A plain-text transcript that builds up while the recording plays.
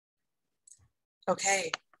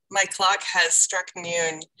Okay, my clock has struck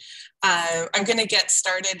noon. I'm going to get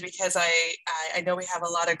started because I know we have a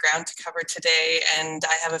lot of ground to cover today, and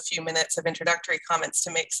I have a few minutes of introductory comments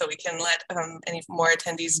to make so we can let any more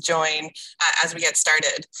attendees join as we get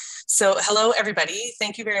started. So hello, everybody.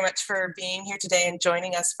 Thank you very much for being here today and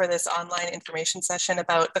joining us for this online information session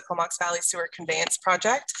about the Comox Valley Sewer Conveyance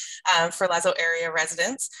Project for Lazo Area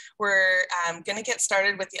residents. We're going to get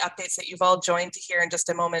started with the updates that you've all joined to hear in just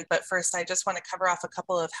a moment, but first I just want to cover off a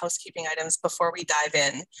couple of housekeeping items before we dive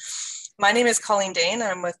in. My name is Colleen Dane.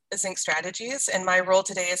 I'm with Zinc Strategies, and my role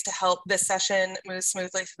today is to help this session move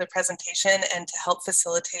smoothly through the presentation and to help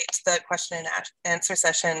facilitate the question and answer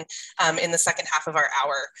session in the second half of our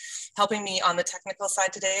hour. Helping me on the technical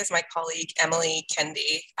side today is my colleague, Emily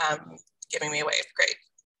Kendi, giving me a wave. Great.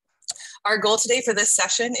 Our goal today for this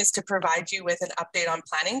session is to provide you with an update on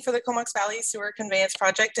planning for the Comox Valley Sewer Conveyance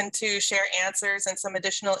Project and to share answers and some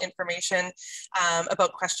additional information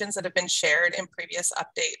about questions that have been shared in previous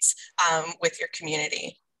updates with your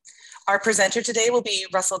community. Our presenter today will be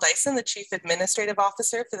Russell Dyson, the Chief Administrative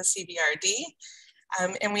Officer for the CVRD.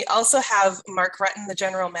 And we also have Mark Rutten, the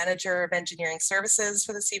General Manager of Engineering Services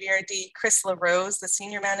for the CVRD, Chris LaRose, the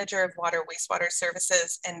Senior Manager of Water Wastewater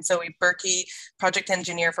Services, and Zoe Berkey, Project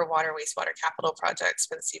Engineer for Water Wastewater Capital Projects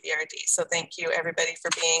for the CVRD. So thank you everybody for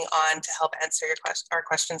being on to help answer our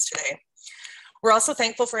questions today. We're also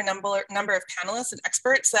thankful for a number of panelists and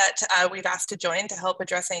experts that we've asked to join to help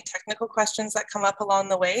address any technical questions that come up along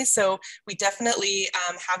the way. So we definitely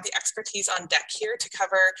have the expertise on deck here to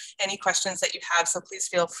cover any questions that you have. So please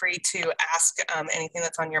feel free to ask anything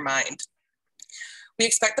that's on your mind. We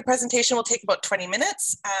expect the presentation will take about 20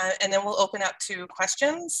 minutes and then we'll open up to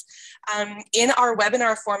questions. In our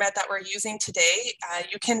webinar format that we're using today,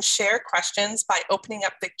 you can share questions by opening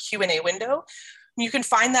up the Q&A window. You can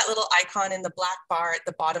find that little icon in the black bar at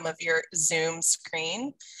the bottom of your Zoom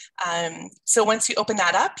screen. So once you open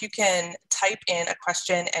that up, you can type in a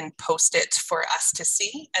question and post it for us to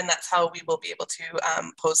see. And that's how we will be able to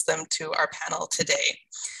pose them to our panel today.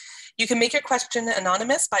 You can make your question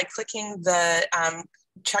anonymous by clicking the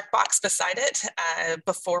checkbox beside it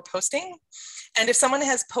before posting. And if someone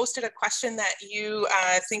has posted a question that you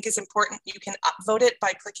think is important, you can upvote it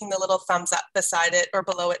by clicking the little thumbs up beside it or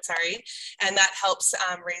below it, sorry. And that helps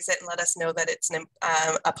raise it and let us know that it's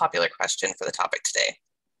a popular question for the topic today.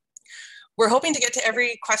 We're hoping to get to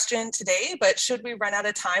every question today, but should we run out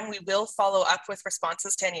of time, we will follow up with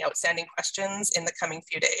responses to any outstanding questions in the coming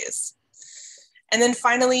few days. And then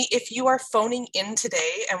finally, if you are phoning in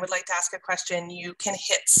today and would like to ask a question, you can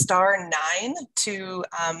hit *9 to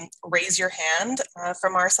raise your hand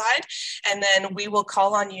from our side. And then we will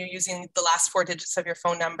call on you using the last 4 digits of your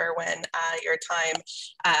phone number when your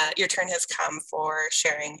turn has come for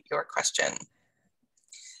sharing your question.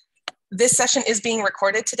 This session is being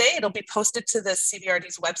recorded today. It'll be posted to the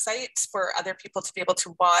CVRD's website for other people to be able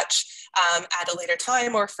to watch at a later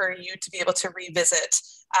time or for you to be able to revisit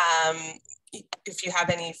if you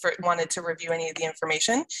have wanted to review any of the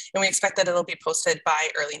information, and we expect that it'll be posted by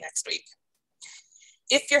early next week.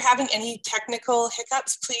 If you're having any technical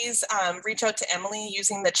hiccups, please reach out to Emily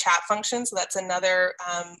using the chat function. So that's another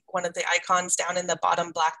one of the icons down in the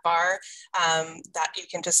bottom black bar that you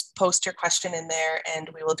can just post your question in there and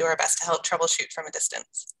we will do our best to help troubleshoot from a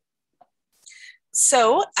distance.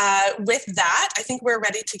 So with that, I think we're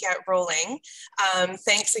ready to get rolling.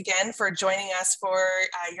 Thanks again for joining us for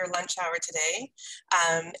your lunch hour today.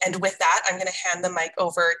 And with that, I'm going to hand the mic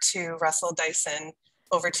over to Russell Dyson.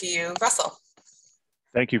 Over to you, Russell.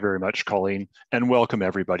 Thank you very much, Colleen, and welcome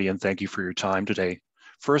everybody, and thank you for your time today.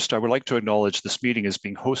 First, I would like to acknowledge this meeting is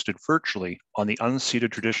being hosted virtually on the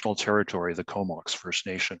unceded traditional territory of the Comox First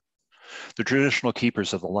Nation, the traditional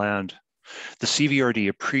keepers of the land. The CVRD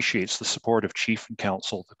appreciates the support of Chief and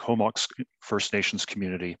Council, the Comox First Nations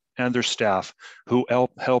community, and their staff who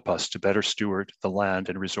help us to better steward the land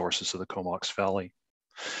and resources of the Comox Valley.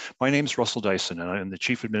 My name is Russell Dyson, and I am the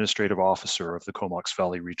Chief Administrative Officer of the Comox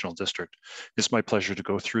Valley Regional District. It's my pleasure to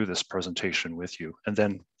go through this presentation with you, and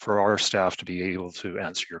then for our staff to be able to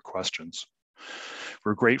answer your questions.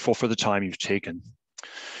 We're grateful for the time you've taken,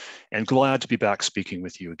 and glad to be back speaking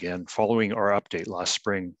with you again following our update last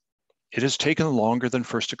spring. It has taken longer than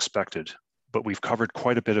first expected, but we've covered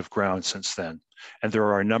quite a bit of ground since then, and there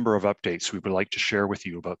are a number of updates we would like to share with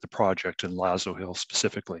you about the project in Lazo Hill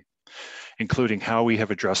specifically, including how we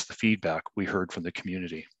have addressed the feedback we heard from the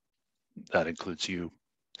community. That includes you.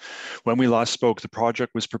 When we last spoke, the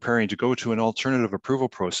project was preparing to go to an alternative approval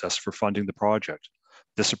process for funding the project.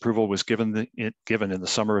 This approval was given in the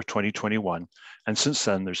summer of 2021, and since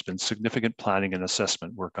then there's been significant planning and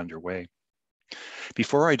assessment work underway.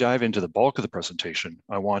 Before I dive into the bulk of the presentation,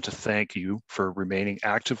 I want to thank you for remaining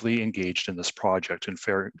actively engaged in this project and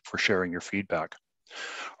for sharing your feedback.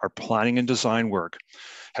 Our planning and design work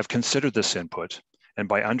have considered this input, and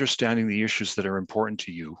by understanding the issues that are important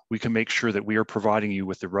to you, we can make sure that we are providing you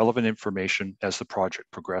with the relevant information as the project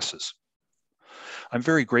progresses. I'm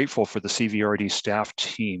very grateful for the CVRD staff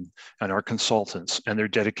team and our consultants and their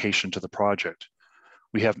dedication to the project.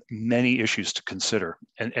 We have many issues to consider,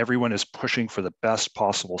 and everyone is pushing for the best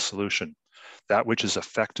possible solution, that which is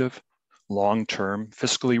effective, long-term,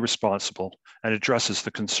 fiscally responsible, and addresses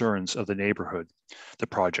the concerns of the neighborhood the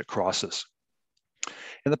project crosses.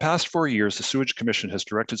 In the past 4 years, the Sewage Commission has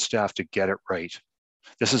directed staff to get it right.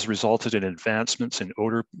 This has resulted in advancements in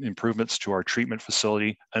odor improvements to our treatment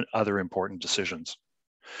facility and other important decisions.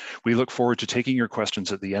 We look forward to taking your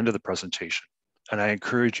questions at the end of the presentation, and I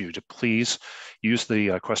encourage you to please use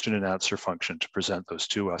the question and answer function to present those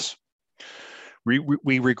to us.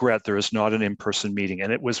 We regret there is not an in-person meeting,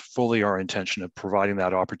 and it was fully our intention of providing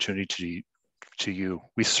that opportunity to you.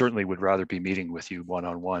 We certainly would rather be meeting with you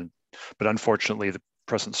one-on-one, but unfortunately the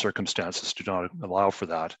present circumstances do not allow for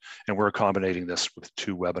that, and we're accommodating this with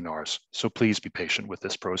 2 webinars. So please be patient with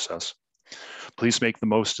this process. Please make the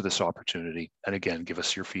most of this opportunity, and again, give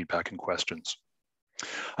us your feedback and questions.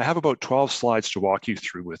 I have about 12 slides to walk you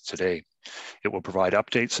through with today. It will provide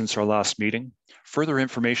updates since our last meeting, further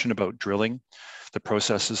information about drilling, the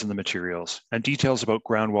processes and the materials, and details about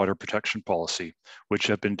groundwater protection policy, which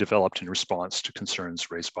have been developed in response to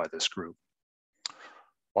concerns raised by this group.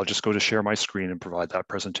 I'll just go to share my screen and provide that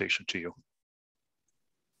presentation to you.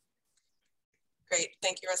 Great,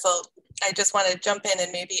 thank you, Russell. I just want to jump in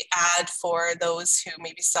and maybe add for those who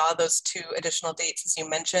maybe saw those 2 additional dates as you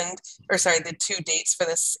mentioned, or sorry, the 2 dates for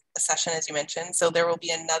this session as you mentioned. So there will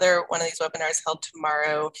be another one of these webinars held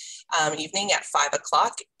tomorrow evening at 5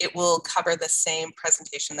 o'clock. It will cover the same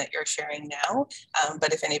presentation that you're sharing now,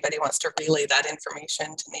 but if anybody wants to relay that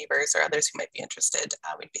information to neighbors or others who might be interested,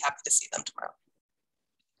 we'd be happy to see them tomorrow.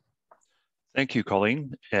 Thank you,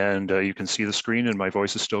 Colleen. And you can see the screen and my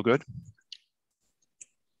voice is still good?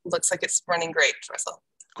 Looks like it's running great, Russell.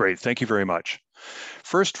 Great, thank you very much.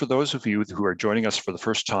 First, for those of you who are joining us for the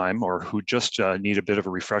first time or who just need a bit of a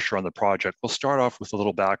refresher on the project, we'll start off with a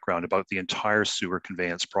little background about the entire sewer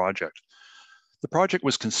conveyance project. The project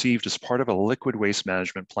was conceived as part of a liquid waste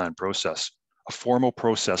management plan process, a formal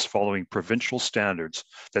process following provincial standards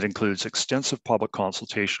that includes extensive public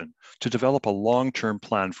consultation to develop a long-term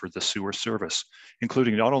plan for the sewer service,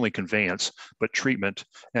 including not only conveyance, but treatment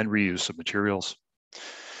and reuse of materials.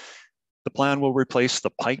 The plan will replace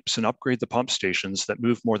the pipes and upgrade the pump stations that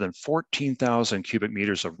move more than 14,000 cubic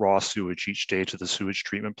meters of raw sewage each day to the sewage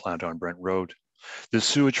treatment plant on Brent Road. The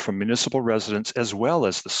sewage from municipal residents, as well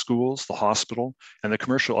as the schools, the hospital, and the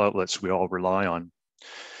commercial outlets we all rely on.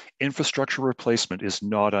 Infrastructure replacement is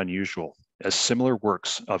not unusual, as similar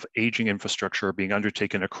works of aging infrastructure are being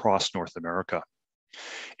undertaken across North America.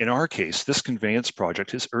 In our case, this conveyance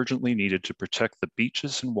project is urgently needed to protect the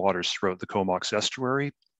beaches and waters throughout the Comox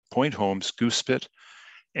Estuary, Point Holmes, Goose Spit,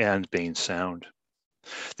 and Bain Sound.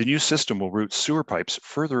 The new system will route sewer pipes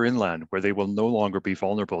further inland where they will no longer be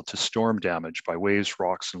vulnerable to storm damage by waves,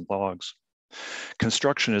 rocks, and logs.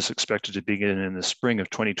 Construction is expected to begin in the spring of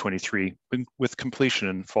 2023 with completion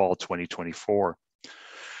in fall 2024.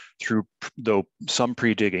 Though some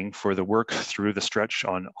pre-digging for the work through the stretch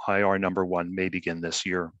on IR number 1 may begin this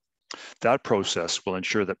year. That process will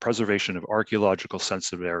ensure that preservation of archaeological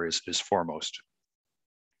sensitive areas is foremost.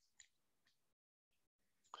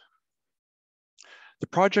 The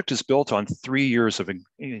project is built on 3 years of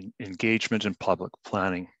engagement and public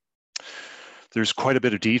planning. There's quite a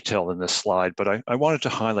bit of detail in this slide, but I wanted to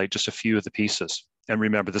highlight just a few of the pieces. And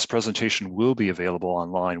remember, this presentation will be available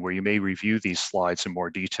online where you may review these slides in more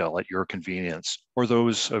detail at your convenience or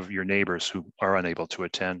those of your neighbors who are unable to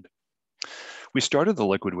attend. We started the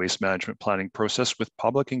liquid waste management planning process with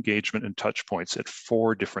public engagement and touch points at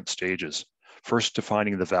 4 different stages. First,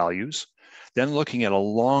 defining the values, then looking at a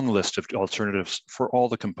long list of alternatives for all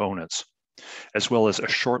the components, as well as a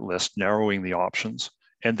short list narrowing the options,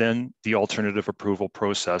 and then the alternative approval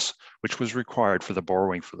process, which was required for the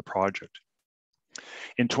borrowing for the project.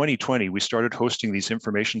 In 2020, we started hosting these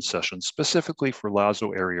information sessions specifically for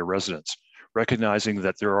Lazo area residents, recognizing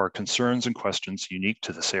that there are concerns and questions unique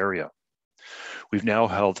to this area. We've now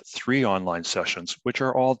held 3 online sessions, which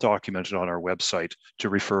are all documented on our website to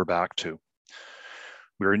refer back to.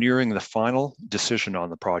 We are nearing the final decision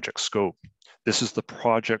on the project scope. This is the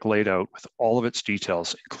project laid out with all of its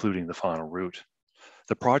details, including the final route.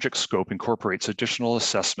 The project scope incorporates additional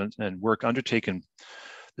assessment and work undertaken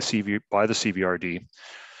by the CVRD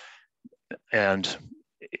and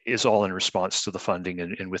is all in response to the funding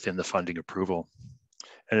and within the funding approval.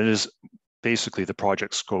 And it is basically the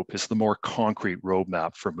project scope is the more concrete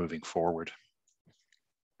roadmap for moving forward.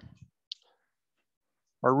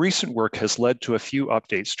 Our recent work has led to a few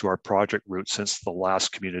updates to our project route since the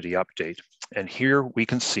last community update. And here we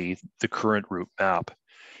can see the current route map.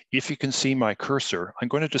 If you can see my cursor, I'm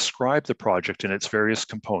going to describe the project in its various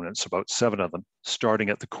components, about 7 of them, starting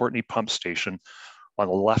at the Courtney Pump Station on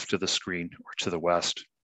the left of the screen or to the west.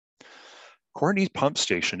 Courtney Pump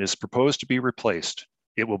Station is proposed to be replaced.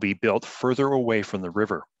 It will be built further away from the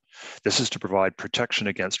river. This is to provide protection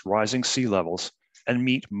against rising sea levels and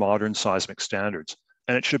meet modern seismic standards.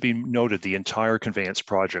 And it should be noted the entire Conveyance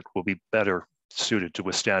project will be better suited to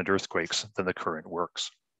withstand earthquakes than the current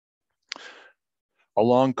works.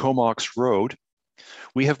 Along Comox Road,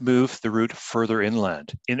 we have moved the route further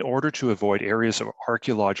inland in order to avoid areas of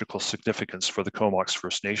archaeological significance for the Comox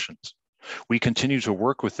First Nations. We continue to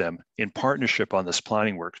work with them in partnership on this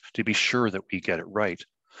planning work to be sure that we get it right.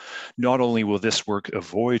 Not only will this work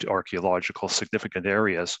avoid archaeological significant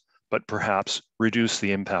areas, but perhaps reduce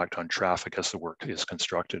the impact on traffic as the work is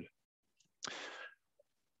constructed.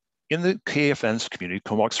 In the KFN's community,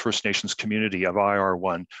 Comox First Nations community of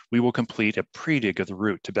IR1, we will complete a pre-dig of the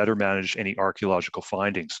route to better manage any archaeological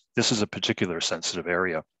findings. This is a particular sensitive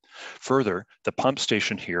area. Further, the pump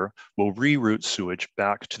station here will reroute sewage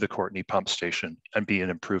back to the Courtney Pump Station and be an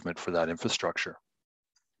improvement for that infrastructure.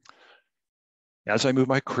 As I move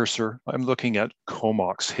my cursor, I'm looking at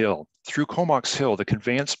Comox Hill. Through Comox Hill, the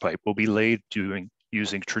conveyance pipe will be laid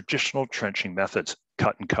using traditional trenching methods,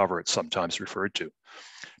 cut and cover it's sometimes referred to.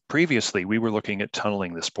 Previously, we were looking at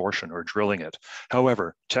tunneling this portion or drilling it.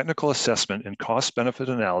 However, technical assessment and cost-benefit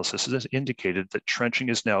analysis has indicated that trenching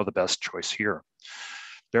is now the best choice here.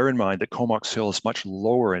 Bear in mind that Comox Hill is much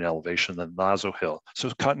lower in elevation than Lazo Hill, so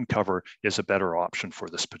cut and cover is a better option for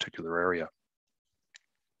this particular area.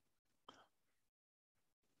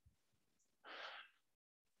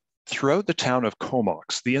 Throughout the town of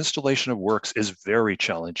Comox, the installation of works is very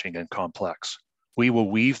challenging and complex. We will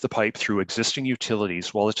weave the pipe through existing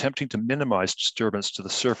utilities while attempting to minimize disturbance to the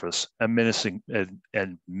surface and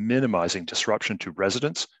minimizing disruption to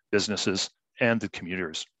residents, businesses, and the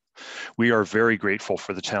commuters. We are very grateful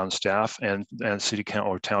for the town staff and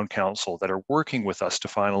town council that are working with us to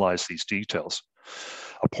finalize these details.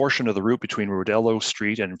 A portion of the route between Rodello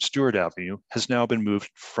Street and Stewart Avenue has now been moved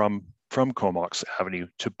from Comox Avenue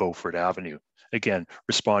to Beaufort Avenue, again,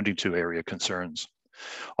 responding to area concerns.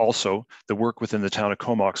 Also, the work within the town of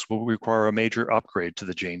Comox will require a major upgrade to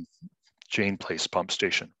the Jane Place pump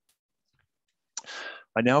station.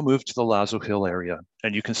 I now move to the Lazo Hill area,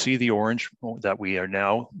 and you can see the orange that we are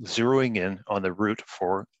now zeroing in on the route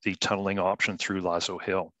for the tunneling option through Lazo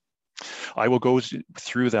Hill. I will go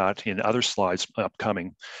through that in other slides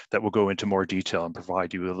upcoming that will go into more detail and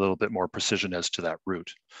provide you a little bit more precision as to that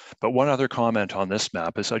route. But one other comment on this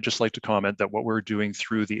map is I'd just like to comment that what we're doing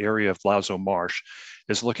through the area of Lazo Marsh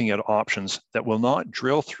is looking at options that will not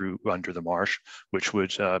drill through under the marsh, which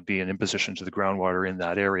would be an imposition to the groundwater in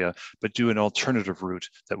that area, but do an alternative route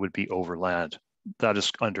that would be overland. That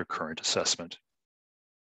is under current assessment.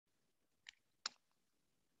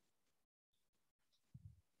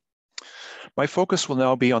 My focus will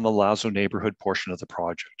now be on the Lazo neighborhood portion of the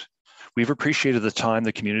project. We've appreciated the time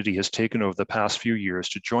the community has taken over the past few years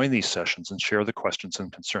to join these sessions and share the questions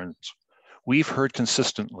and concerns. We've heard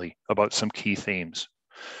consistently about some key themes.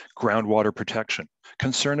 Groundwater protection,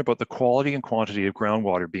 concern about the quality and quantity of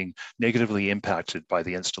groundwater being negatively impacted by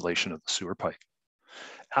the installation of the sewer pipe.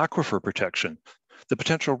 Aquifer protection, the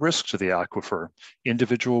potential risk to the aquifer,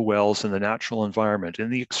 individual wells and the natural environment in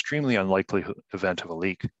the extremely unlikely event of a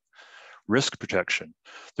leak. Risk protection.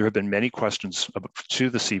 There have been many questions to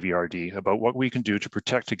the CVRD about what we can do to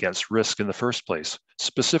protect against risk in the first place,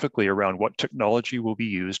 specifically around what technology will be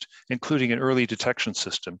used, including an early detection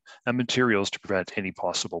system and materials to prevent any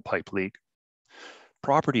possible pipe leak.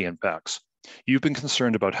 Property impacts. You've been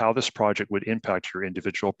concerned about how this project would impact your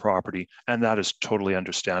individual property, and that is totally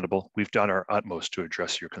understandable. We've done our utmost to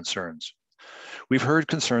address your concerns. We've heard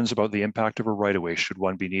concerns about the impact of a right-of-way should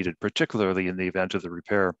one be needed, particularly in the event of the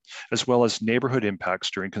repair, as well as neighborhood impacts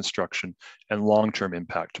during construction and long-term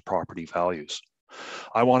impact to property values.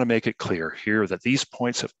 I want to make it clear here that these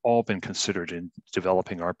points have all been considered in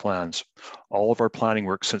developing our plans, all of our planning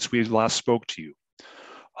work since we last spoke to you.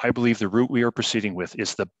 I believe the route we are proceeding with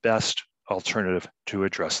is the best alternative to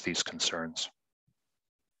address these concerns.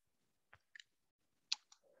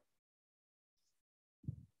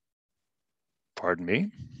 Pardon me.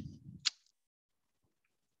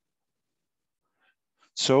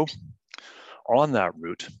 So on that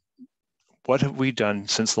route, What have we done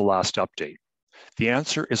since the last update? The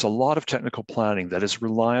answer is a lot of technical planning that is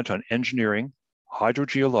reliant on engineering,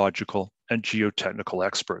 hydrogeological, and geotechnical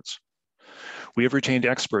experts. We have retained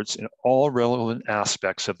experts in all relevant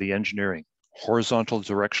aspects of the engineering, horizontal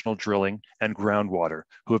directional drilling, and groundwater,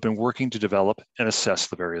 who have been working to develop and assess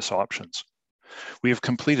the various options. We have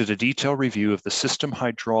completed a detailed review of the system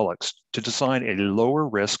hydraulics to design a lower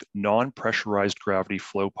risk, non-pressurized gravity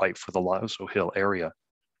flow pipe for the Lazo Hill area.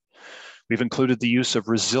 We've included the use of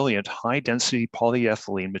resilient high-density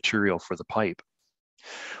polyethylene material for the pipe.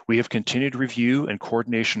 We have continued review and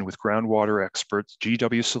coordination with groundwater experts,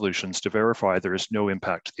 GW Solutions, to verify there is no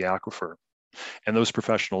impact to the aquifer. And those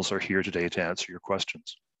professionals are here today to answer your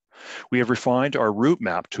questions. We have refined our route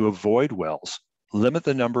map to avoid wells, limit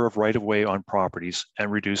the number of right-of-way on properties, and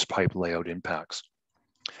reduce pipe layout impacts.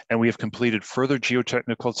 And we have completed further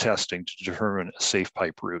geotechnical testing to determine a safe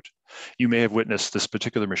pipe route. You may have witnessed this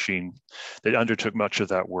particular machine that undertook much of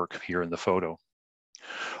that work here in the photo.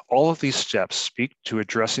 All of these steps speak to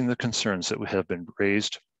addressing the concerns that have been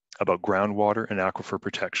raised about groundwater and aquifer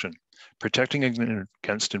protection, protecting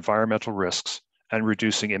against environmental risks, and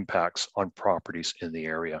reducing impacts on properties in the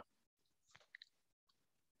area.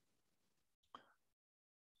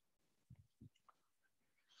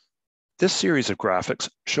 This series of graphics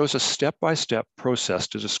shows a step-by-step process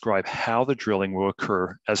to describe how the drilling will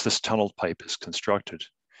occur as this tunnel pipe is constructed.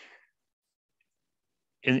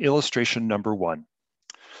 In illustration number 1,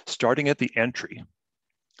 starting at the entry,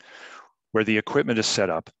 where the equipment is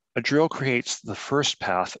set up, a drill creates the first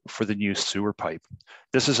path for the new sewer pipe.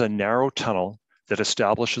 This is a narrow tunnel that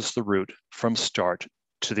establishes the route from start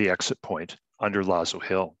to the exit point under Lazo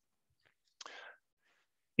Hill.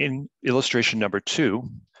 In illustration number 2,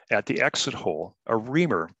 at the exit hole, a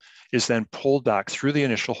reamer is then pulled back through the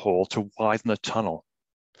initial hole to widen the tunnel.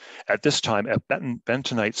 At this time, a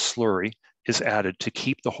bentonite slurry is added to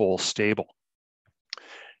keep the hole stable.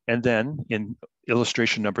 And then in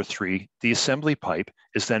illustration number 3, the assembly pipe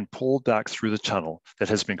is then pulled back through the tunnel that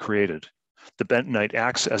has been created. The bentonite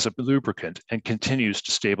acts as a lubricant and continues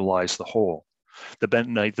to stabilize the hole. The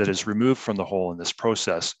bentonite that is removed from the hole in this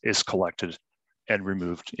process is collected and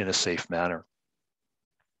removed in a safe manner.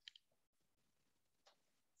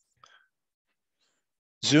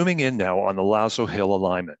 Zooming in now on the Lazo Hill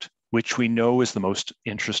alignment, which we know is the most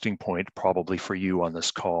interesting point probably for you on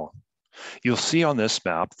this call. You'll see on this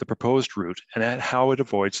map the proposed route and how it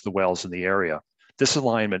avoids the wells in the area. This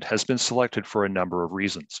alignment has been selected for a number of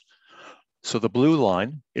reasons. So the blue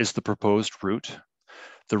line is the proposed route.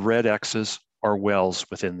 The red X's are wells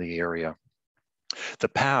within the area. The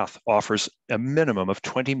path offers a minimum of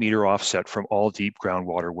 20-meter offset from all deep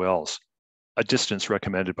groundwater wells, a distance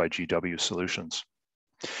recommended by GW Solutions.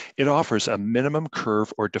 It offers a minimum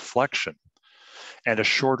curve or deflection and a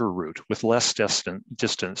shorter route with less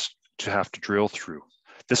distance to have to drill through.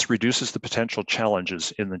 This reduces the potential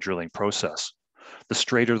challenges in the drilling process. The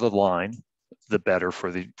straighter the line, the better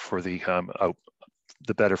for the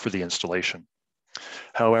installation.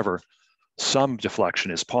 However, some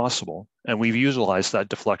deflection is possible, and we've utilized that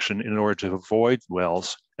deflection in order to avoid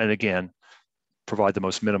wells and again provide the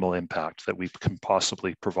most minimal impact that we can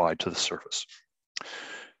possibly provide to the surface.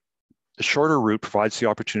 The shorter route provides the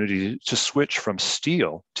opportunity to switch from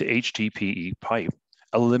steel to HDPE pipe,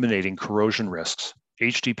 eliminating corrosion risks.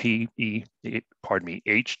 HDPE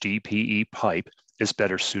pipe is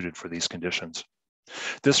better suited for these conditions.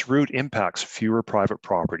 This route impacts fewer private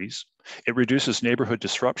properties. It reduces neighborhood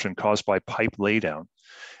disruption caused by pipe laydown,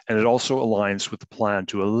 and it also aligns with the plan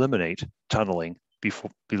to eliminate tunneling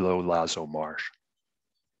below Lazo Marsh.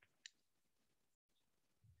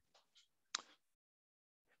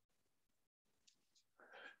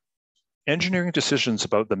 Engineering decisions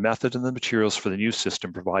about the method and the materials for the new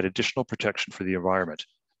system provide additional protection for the environment.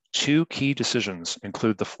 2 key decisions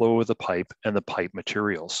include the flow of the pipe and the pipe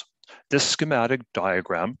materials. This schematic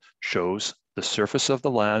diagram shows the surface of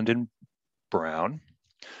the land in brown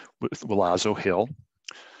with Lazo Hill,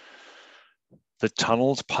 the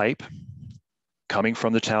tunneled pipe coming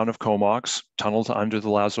from the town of Comox, tunneled under the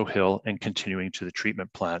Lazo Hill and continuing to the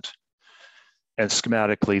treatment plant, and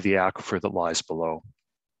schematically the aquifer that lies below.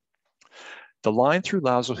 The line through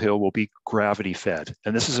Lazo Hill will be gravity fed,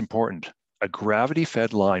 and this is important. A gravity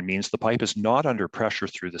fed line means the pipe is not under pressure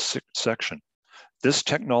through the section. This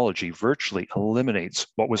technology virtually eliminates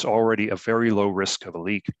what was already a very low risk of a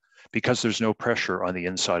leak because there's no pressure on the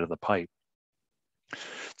inside of the pipe.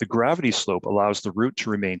 The gravity slope allows the route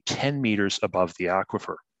to remain 10 meters above the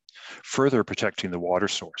aquifer, further protecting the water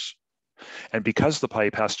source. And because the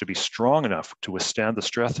pipe has to be strong enough to withstand the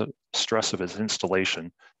stress of its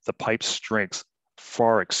installation, the pipe's strength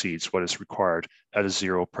far exceeds what is required at a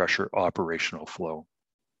zero pressure operational flow.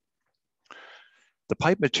 The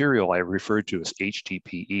pipe material I referred to as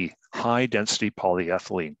HDPE, high density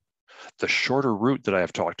polyethylene. The shorter route that I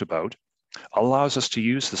have talked about allows us to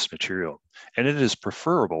use this material, and it is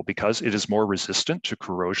preferable because it is more resistant to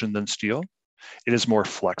corrosion than steel. It is more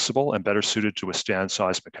flexible and better suited to withstand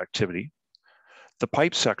seismic activity. The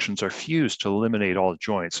pipe sections are fused to eliminate all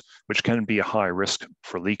joints, which can be a high risk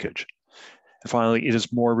for leakage. And finally, it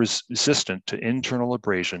is more resistant to internal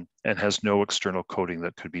abrasion and has no external coating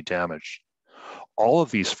that could be damaged. All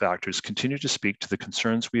of these factors continue to speak to the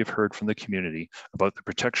concerns we have heard from the community about the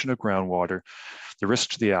protection of groundwater, the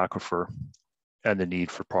risk to the aquifer, and the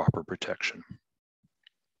need for proper protection.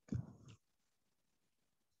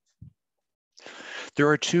 There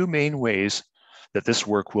are two main ways that this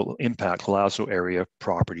work will impact Lazo area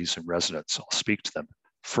properties and residents. I'll speak to them.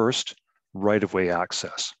 First, right-of-way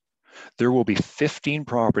access. There will be 15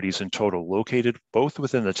 properties in total located both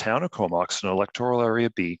within the town of Comox and electoral area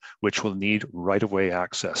B, which will need right-of-way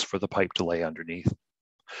access for the pipe to lay underneath.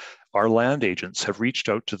 Our land agents have reached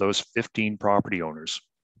out to those 15 property owners.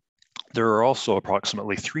 There are also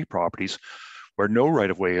approximately 3 properties where no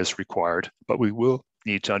right-of-way is required, but we will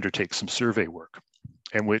need to undertake some survey work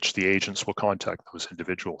in which the agents will contact those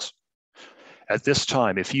individuals. At this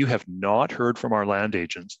time, if you have not heard from our land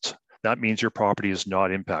agents, that means your property is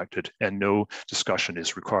not impacted and no discussion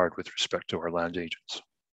is required with respect to our land agents.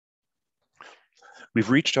 We've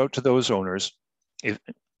reached out to those owners,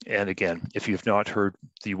 and again, if you've not heard,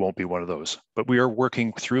 you won't be one of those, but we are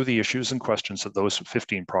working through the issues and questions that those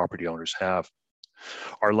 15 property owners have.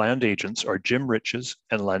 Our land agents are Jim Riches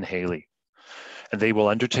and Len Haley, and they will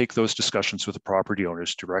undertake those discussions with the property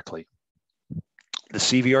owners directly. The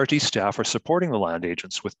CVRD staff are supporting the land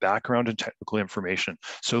agents with background and technical information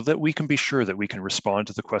so that we can be sure that we can respond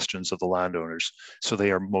to the questions of the landowners so they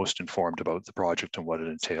are most informed about the project and what it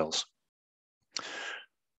entails.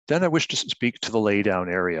 Then I wish to speak to the laydown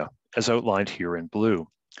area, as outlined here in blue.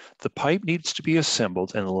 The pipe needs to be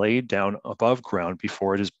assembled and laid down above ground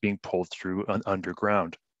before it is being pulled through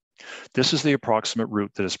underground. This is the approximate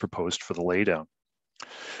route that is proposed for the laydown.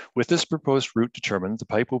 With this proposed route determined, the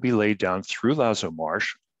pipe will be laid down through Lazo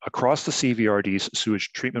Marsh, across the CVRD's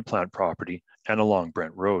sewage treatment plant property, and along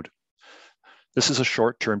Brent Road. This is a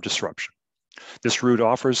short-term disruption. This route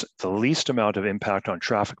offers the least amount of impact on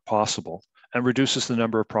traffic possible and reduces the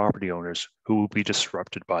number of property owners who will be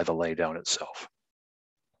disrupted by the laydown itself.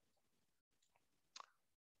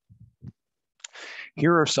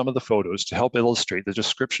 Here are some of the photos to help illustrate the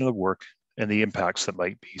description of work and the impacts that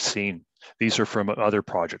might be seen. These are from other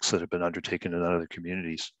projects that have been undertaken in other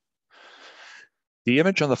communities. The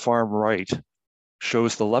image on the far right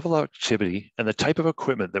shows the level of activity and the type of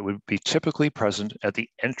equipment that would be typically present at the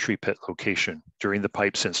entry pit location during the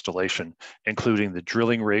pipe's installation, including the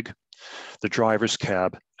drilling rig, the driver's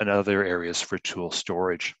cab, and other areas for tool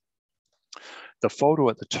storage. The photo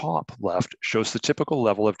at the top left shows the typical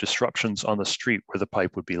level of disruptions on the street where the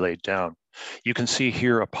pipe would be laid down. You can see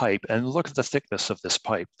here a pipe, and look at the thickness of this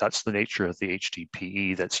pipe. That's the nature of the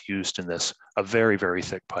HDPE that's used in this, a very, very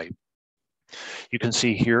thick pipe. You can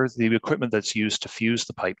see here the equipment that's used to fuse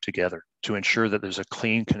the pipe together to ensure that there's a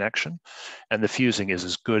clean connection and the fusing is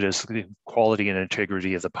as good as the quality and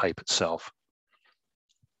integrity of the pipe itself.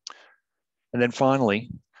 And then finally,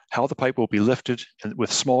 how the pipe will be lifted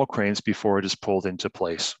with small cranes before it is pulled into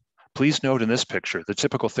place. Please note in this picture the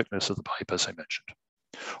typical thickness of the pipe, as I mentioned.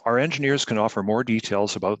 Our engineers can offer more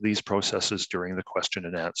details about these processes during the question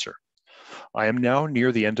and answer. I am now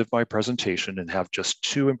near the end of my presentation and have just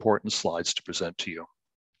 2 important slides to present to you.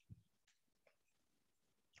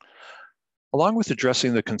 Along with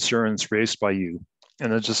addressing the concerns raised by you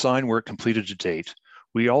and the design work completed to date,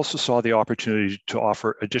 we also saw the opportunity to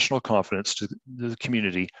offer additional confidence to the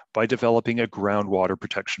community by developing a groundwater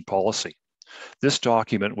protection policy. This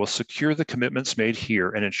document will secure the commitments made here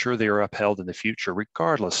and ensure they are upheld in the future,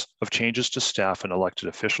 regardless of changes to staff and elected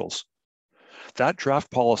officials. That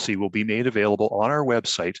draft policy will be made available on our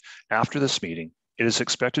website after this meeting. It is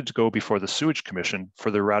expected to go before the Sewage Commission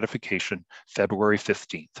for their ratification February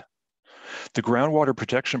 15th. The groundwater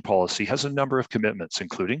protection policy has a number of commitments,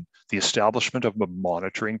 including the establishment of a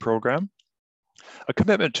monitoring program, a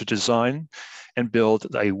commitment to design and build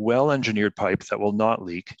a well-engineered pipe that will not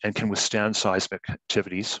leak and can withstand seismic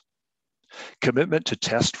activities, commitment to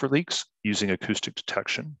test for leaks using acoustic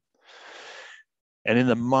detection, and in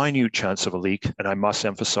the minute chance of a leak, and I must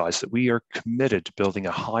emphasize that we are committed to building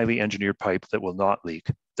a highly engineered pipe that will not leak,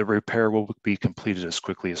 the repair will be completed as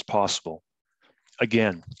quickly as possible.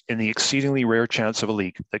 Again, in the exceedingly rare chance of a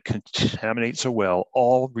leak that contaminates a well,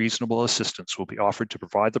 all reasonable assistance will be offered to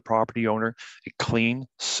provide the property owner a clean,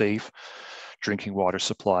 safe drinking water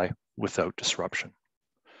supply without disruption.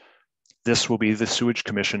 This will be the Sewage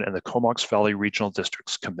Commission and the Comox Valley Regional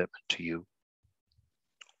District's commitment to you.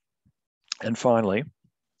 And finally,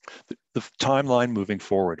 the timeline moving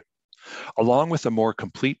forward. Along with a more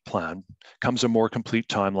complete plan comes a more complete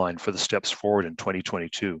timeline for the steps forward in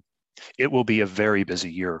 2022. It will be a very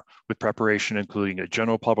busy year, with preparation including a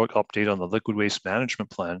general public update on the liquid waste management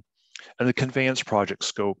plan and the conveyance project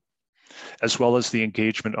scope, as well as the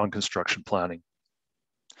engagement on construction planning.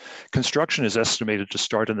 Construction is estimated to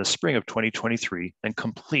start in the spring of 2023 and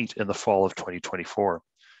complete in the fall of 2024.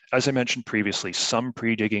 As I mentioned previously, some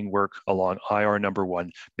pre-digging work along IR number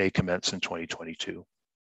 1 may commence in 2022.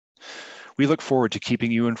 We look forward to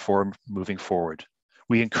keeping you informed moving forward.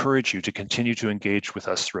 We encourage you to continue to engage with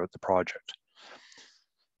us throughout the project.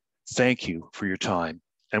 Thank you for your time.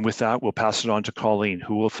 And with that, we'll pass it on to Colleen,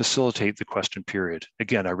 who will facilitate the question period.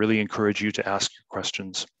 Again, I really encourage you to ask your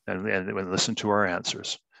questions and listen to our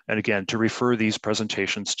answers. And again, to refer these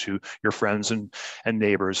presentations to your friends and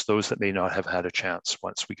neighbors, those that may not have had a chance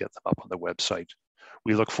once we get them up on the website.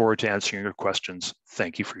 We look forward to answering your questions.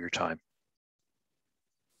 Thank you for your time.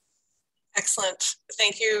 Excellent.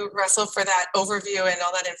 Thank you, Russell, for that overview and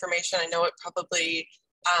all that information. I know it probably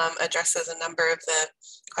addresses a number of the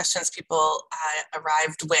questions people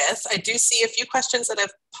arrived with. I do see a few questions that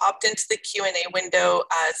have popped into the Q&A window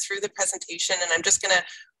through the presentation, and I'm just going to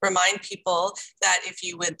remind people that if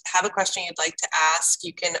you would have a question you'd like to ask,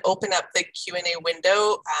 you can open up the Q&A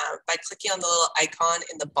window by clicking on the little icon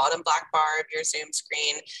in the bottom black bar of your Zoom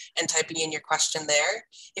screen and typing in your question there.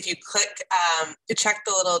 If you click to check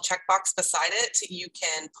the little checkbox beside it, you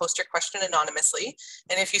can post your question anonymously.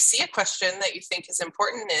 And if you see a question that you think is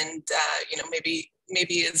important and maybe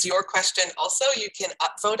is your question also, you can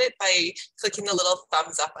upvote it by clicking the little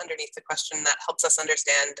thumbs up underneath the question. That helps us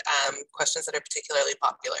understand questions that are particularly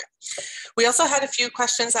popular. We also had a few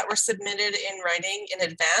questions that were submitted in writing in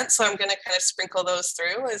advance, so I'm going to kind of sprinkle those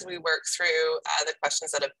through as we work through the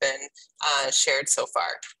questions that have been shared so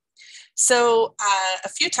far. So a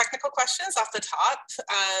few technical questions off the top.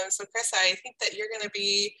 So Chris, I think that you're going to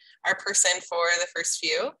be our person for the first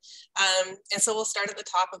few. And so we'll start at the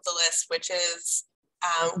top of the list, which is,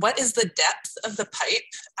 what is the depth of the pipe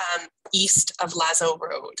east of Lazo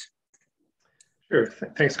Road? Sure,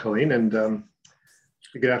 thanks Colleen, and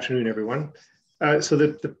good afternoon everyone. So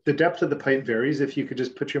the depth of the pipe varies. If you could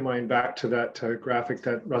just put your mind back to that graphic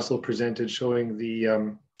that Russell presented showing the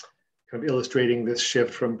kind of illustrating this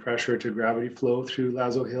shift from pressure to gravity flow through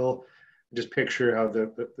Lazo Hill. Just picture how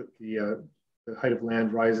the height of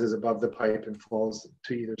land rises above the pipe and falls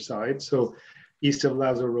to either side. So east of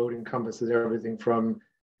Lazo Road encompasses everything from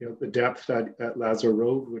the depth at Lazo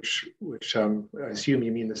Road, which I assume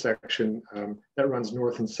you mean the section that runs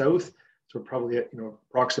north and south. So probably at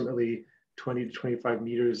approximately 20 to 25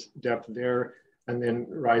 meters depth there, and then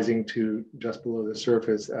rising to just below the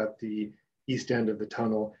surface at the east end of the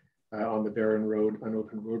tunnel on the barren road,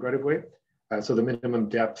 unopened road right of way. So the minimum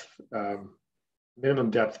depth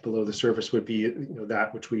below the surface would be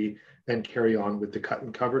that which we then carry on with the cut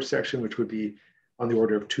and cover section, which would be on the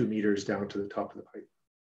order of 2 meters down to the top of the pipe.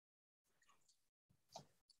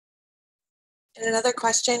 And another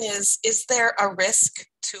question is there a risk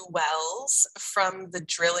to wells from the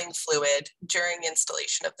drilling fluid during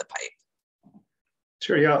installation of the pipe?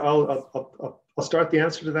 Sure, yeah, I'll start the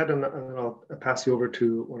answer to that, and then I'll pass you over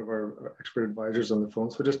to one of our expert advisors on the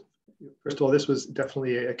phone. So just, first of all, this was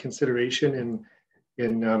definitely a consideration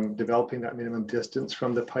in developing that minimum distance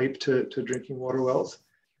from the pipe to drinking water wells,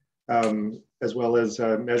 as well as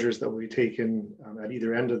measures that will be taken at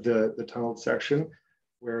either end of the tunnel section,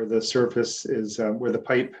 where the surface is, where the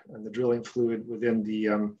pipe and the drilling fluid within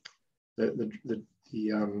the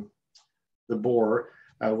bore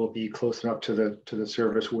will be close enough to the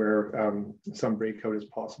surface where some breakout is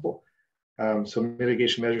possible. So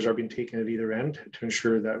mitigation measures are being taken at either end to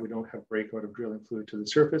ensure that we don't have breakout of drilling fluid to the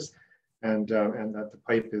surface, and that the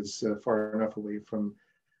pipe is far enough away from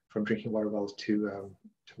drinking water wells to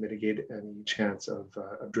mitigate any chance of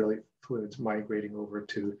drilling fluids migrating over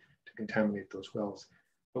to contaminate those wells.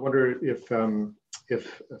 I wonder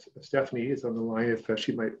if Stephanie is on the line, if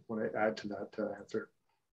she might want to add to that answer.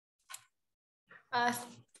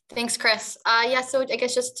 Thanks, Chris. Yeah, so I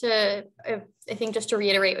guess just to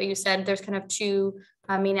reiterate what you said, there's kind of two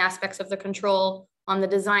main aspects of the control. On the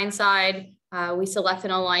design side, we select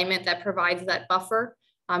an alignment that provides that buffer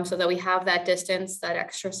so that we have that distance, that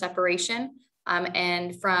extra separation.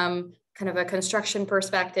 And from kind of a construction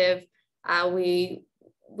perspective, We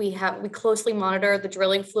closely monitor the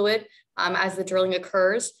drilling fluid as the drilling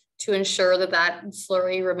occurs to ensure that that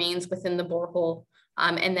slurry remains within the borehole.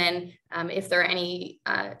 And then if there are any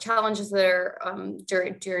challenges that are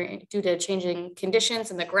due to changing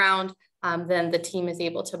conditions in the ground, then the team is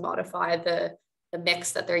able to modify the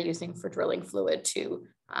mix that they're using for drilling fluid to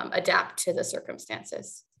adapt to the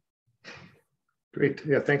circumstances. Great.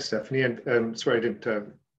 Yeah, thanks, Stephanie. And sorry, I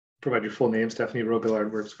didn't provide your full name. Stephanie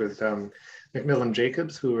Robillard works with McMillan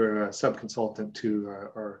Jacobs, who are a sub-consultant to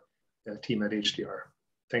our team at HDR.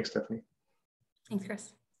 Thanks, Stephanie. Thanks,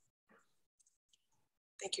 Chris.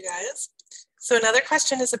 Thank you, guys. So another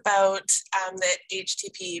question is about the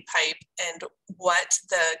HDPE pipe and what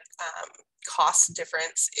the cost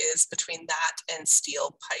difference is between that and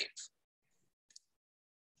steel pipe.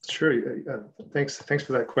 Sure. Thanks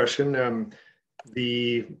for that question.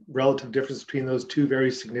 The relative difference between those two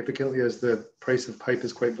varies significantly as the price of pipe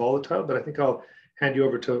is quite volatile, but I think I'll hand you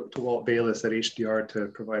over to Walt Bayless at HDR to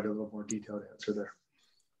provide a little more detailed answer there.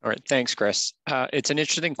 All right, thanks, Chris. It's an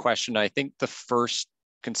interesting question. I think the first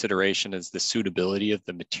consideration is the suitability of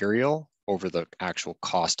the material over the actual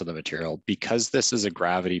cost of the material. Because this is a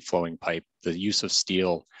gravity flowing pipe, the use of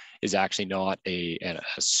steel is actually not a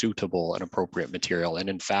suitable and appropriate material. And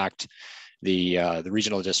in fact, the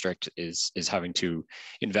regional district is having to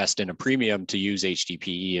invest in a premium to use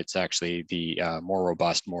HDPE. It's actually the more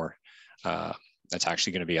robust, that's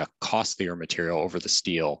actually going to be a costlier material over the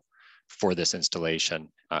steel for this installation.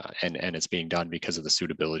 And it's being done because of the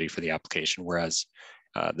suitability for the application, whereas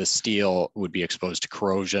the steel would be exposed to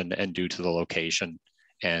corrosion, and due to the location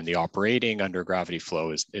and the operating under gravity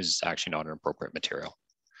flow is actually not an appropriate material.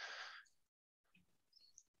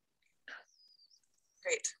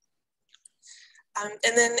 Great.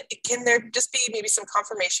 And then can there just be maybe some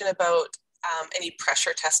confirmation about any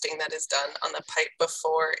pressure testing that is done on the pipe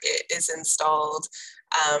before it is installed,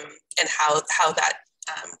 and how that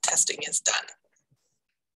testing is done?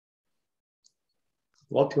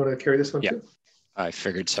 Walt, do you want to carry this one too? I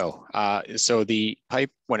figured so. So the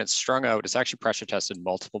pipe, when it's strung out, it's actually pressure tested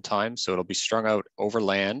multiple times. So it'll be strung out over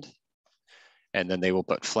land, and then they will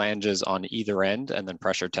put flanges on either end and then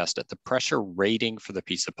pressure test it. The pressure rating for the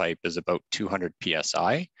piece of pipe is about 200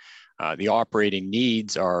 PSI. The operating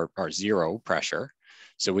needs are 0 pressure.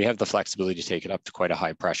 So we have the flexibility to take it up to quite a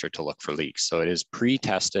high pressure to look for leaks. So it is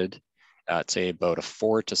pre-tested at, say, about a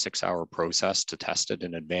 4 to 6 hour process to test it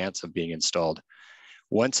in advance of being installed.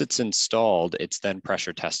 Once it's installed, it's then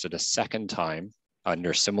pressure tested a second time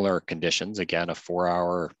under similar conditions. Again, a 4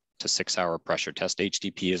 hour to 6 hour pressure test.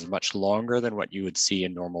 HDPE is much longer than what you would see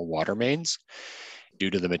in normal water mains due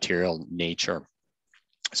to the material nature.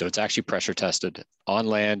 So it's actually pressure tested on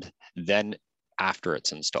land, then after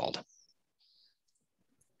it's installed.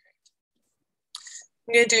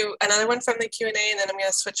 I'm going to do another one from the Q&A, and then I'm going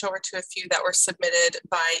to switch over to a few that were submitted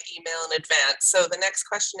by email in advance. So the next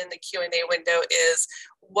question in the Q&A window is,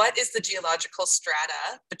 what is the geological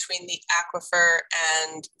strata between the aquifer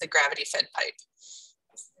and the gravity-fed pipe?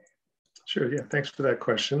 Sure, yeah, thanks for that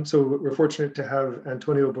question. So we're fortunate to have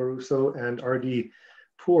Antonio Boruso and RD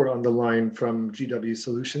Poor on the line from GW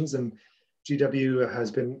Solutions, and GW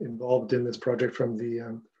has been involved in this project from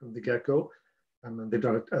the get-go. And they've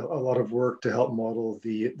done a lot of work to help model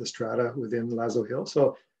the strata within Lazo Hill.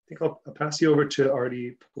 So I think I'll pass you over to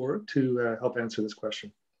RD Poor to help answer this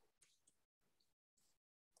question.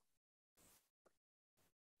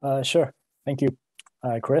 Sure, thank you,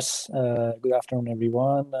 Chris. Good afternoon,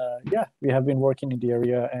 everyone. Yeah, we have been working in the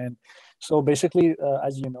area, and so basically,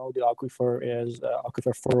 as you know, the aquifer is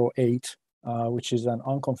aquifer 408, which is an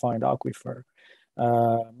unconfined aquifer.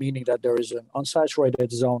 Meaning that there is an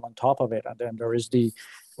unsaturated zone on top of it, and then there is the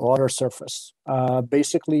water surface.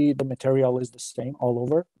 Basically, the material is the same all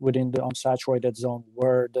over within the unsaturated zone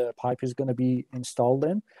where the pipe is going to be installed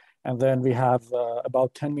in. And then we have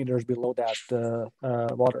about 10 meters below that the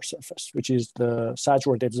water surface, which is the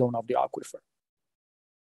saturated zone of the aquifer.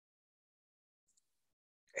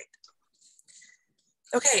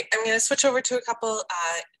 Okay, I'm going to switch over to a couple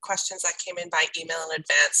questions that came in by email in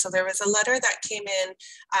advance. So there was a letter that came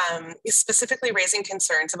in specifically raising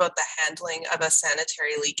concerns about the handling of a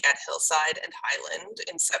sanitary leak at Hillside and Highland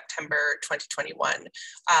in September 2021,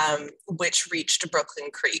 which reached Brooklyn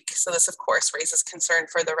Creek. So this, of course, raises concern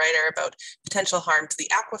for the writer about potential harm to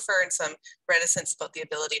the aquifer and some reticence about the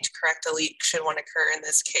ability to correct a leak should one occur in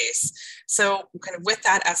this case. So kind of with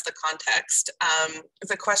that as the context,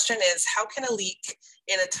 the question is, how can a leak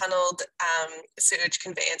in a tunneled sewage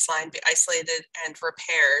conveyance line be isolated and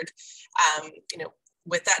repaired,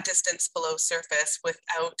 with that distance below surface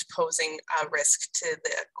without posing a risk to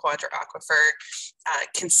the Quadra aquifer,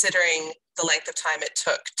 considering the length of time it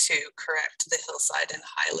took to correct the hillside and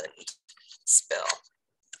highland spill?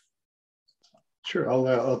 Sure,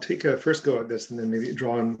 I'll take a first go at this and then maybe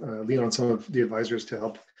lean on some of the advisors to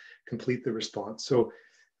help complete the response. So,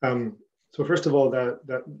 so first of all,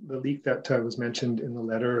 the leak that was mentioned in the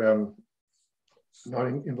letter, not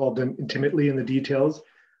involved intimately in the details,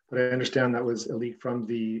 but I understand that was a leak from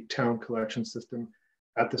the town collection system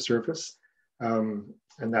at the surface, and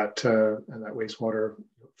that wastewater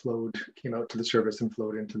came out to the surface and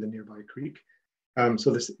flowed into the nearby creek.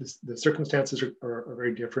 So the circumstances are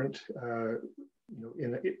very different.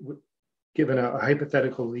 Given a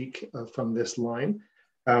hypothetical leak from this line,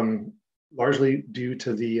 largely due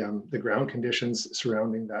to the ground conditions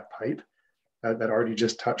surrounding that pipe that Artie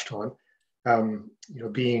just touched on,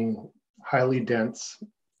 being highly dense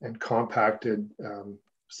and compacted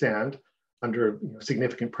sand under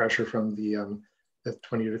significant pressure from the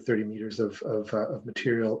 20 to 30 meters of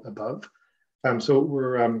material above. So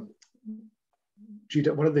we're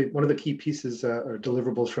one of the key pieces or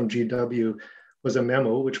deliverables from GW was a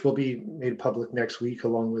memo, which will be made public next week,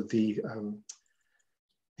 along with the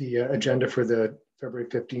agenda for the February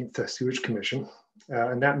 15th Sewage Commission.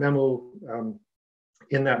 And that memo,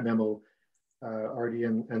 in that memo, Artie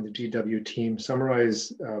and the GW team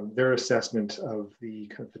summarize their assessment of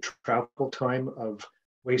the travel time of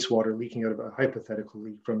wastewater leaking out of a hypothetical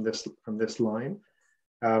leak from this line,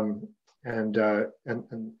 and the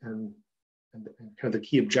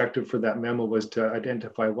key objective for that memo was to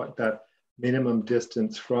identify what that minimum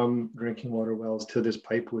distance from drinking water wells to this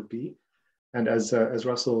pipe would be. And as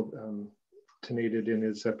Russell intonated in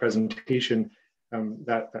his presentation,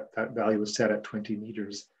 that value was set at 20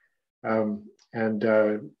 meters. And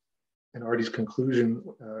Artie's conclusion,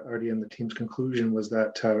 Artie and the team's conclusion was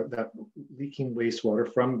that that leaking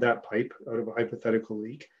wastewater from that pipe out of a hypothetical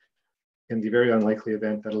leak, in the very unlikely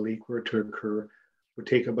event that a leak were to occur, would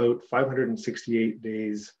take about 568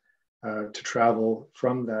 days to travel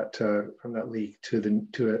from that leak to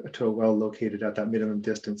a well located at that minimum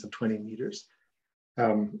distance of 20 meters.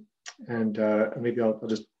 Maybe I'll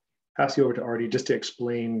just pass you over to Artie just to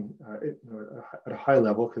explain at a high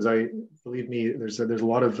level, because believe me, there's a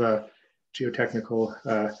lot of geotechnical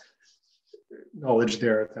knowledge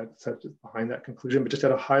there that's behind that conclusion. But just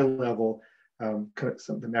at a high level, kind of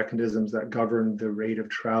some of the mechanisms that govern the rate of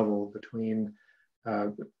travel between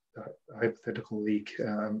a hypothetical leak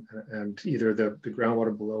and either the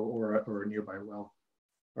groundwater below or a nearby well.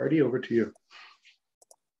 Artie, over to you.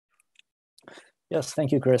 Yes,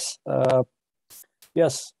 thank you, Chris.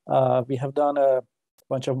 Yes, we have done a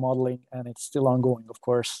bunch of modeling and it's still ongoing, of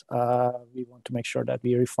course. We want to make sure that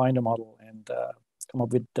we refine the model and come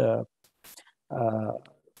up with the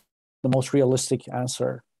most realistic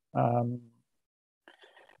answer.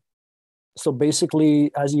 So basically,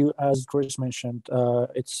 as Chris mentioned,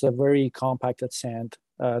 it's a very compacted sand,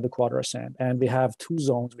 the Quadra sand, and we have two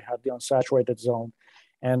zones. We have the unsaturated zone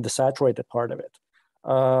and the saturated part of it.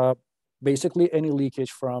 Basically, any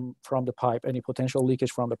leakage from the pipe, any potential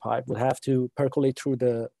leakage from the pipe would have to percolate through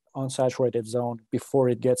the unsaturated zone before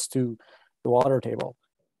it gets to the water table.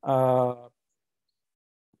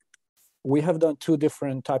 We have done two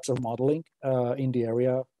different types of modeling in the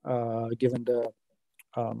area, given the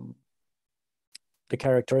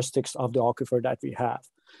characteristics of the aquifer that we have.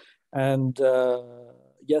 And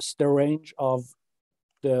yes, the range of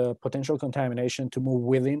the potential contamination to move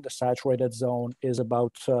within the saturated zone is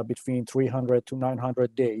about between 300 to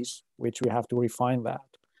 900 days, which we have to refine that.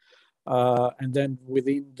 And then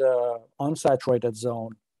within the unsaturated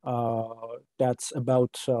zone, that's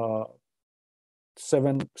about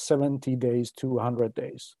 70 days to 100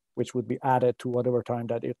 days, which would be added to whatever time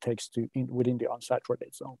that it takes to within the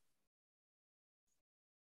unsaturated zone.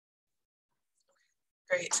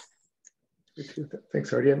 Great.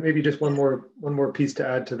 Thanks, Artie. And maybe just one more piece to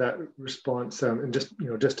add to that response, and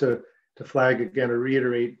just to flag again or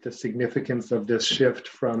reiterate the significance of this shift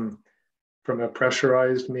from a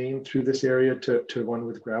pressurized main through this area to one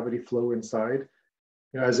with gravity flow inside.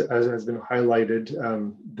 As has been highlighted,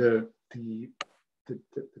 the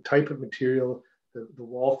type of material, the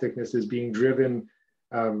wall thickness is being driven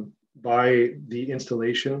by the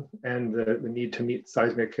installation and the need to meet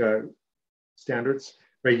seismic standards,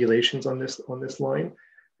 regulations on this line.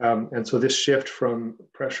 And so this shift from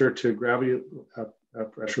pressure to gravity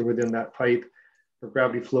pressure within that pipe, or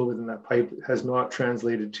gravity flow within that pipe, has not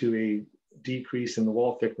translated to a decrease in the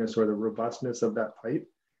wall thickness or the robustness of that pipe.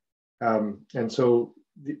 And so,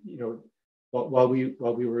 while we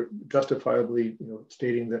were justifiably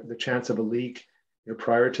stating that the chance of a leak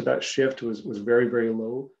prior to that shift was very, very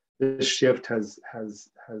low. This shift has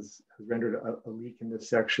rendered a leak in this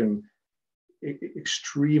section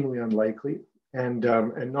extremely unlikely, and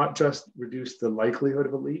not just reduce the likelihood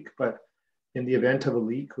of a leak, but in the event of a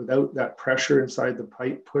leak, without that pressure inside the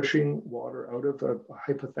pipe pushing water out of a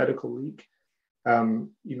hypothetical leak,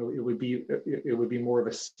 it would be more of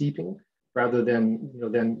a steeping rather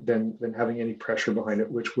than having any pressure behind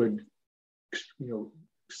it, which would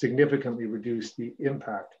significantly reduce the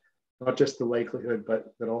impact, not just the likelihood,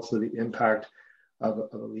 but also the impact of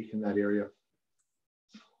a leak in that area.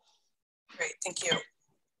 Great, thank you.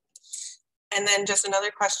 And then just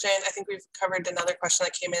another question, I think we've covered another question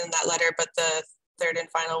that came in that letter, but the third and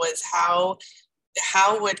final was how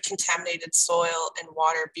would contaminated soil and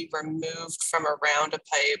water be removed from around a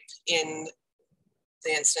pipe in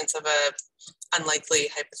the instance of a unlikely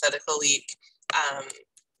hypothetical leak?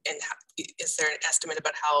 And is there an estimate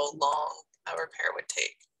about how long a repair would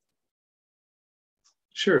take?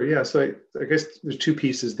 Sure, yeah, so I guess there's two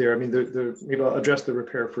pieces there. I mean, maybe I'll address the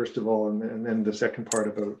repair first of all, and then the second part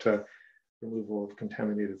about removal of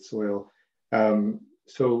contaminated soil.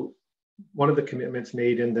 So one of the commitments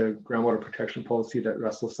made in the groundwater protection policy that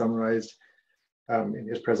Russell summarized in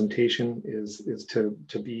his presentation is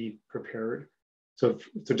to be prepared. So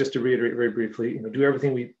just to reiterate very briefly, do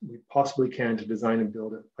everything we possibly can to design and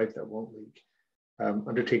build a pipe that won't leak.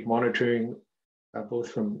 Undertake monitoring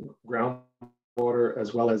both from groundwater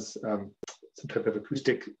as well as some type of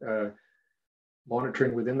acoustic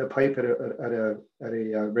monitoring within the pipe at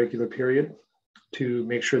a regular period to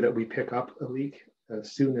make sure that we pick up a leak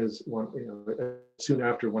as soon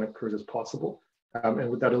after when it occurs as possible. And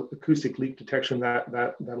with that acoustic leak detection,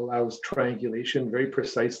 that allows triangulation very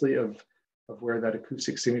precisely of where that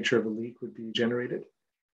acoustic signature of a leak would be generated.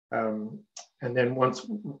 And then once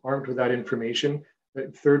armed with that information, the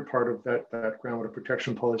third part of that groundwater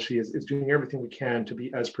protection policy is doing everything we can to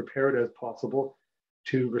be as prepared as possible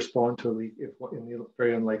to respond to a leak in the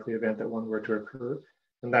very unlikely event that one were to occur.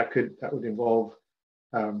 And that would involve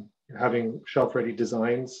having shelf-ready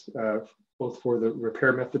designs, both for the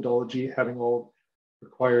repair methodology, having all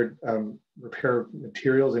required repair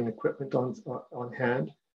materials and equipment on hand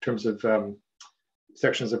in terms of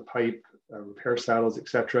sections of pipe, repair saddles,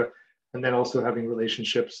 etc. And then also having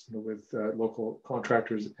relationships with local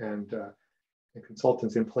contractors and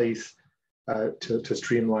consultants in place to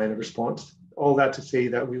streamline a response. All that to say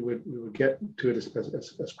that we would get to it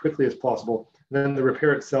as quickly as possible. And then the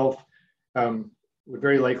repair itself would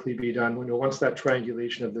very likely be done once that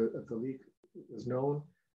triangulation of the leak is known.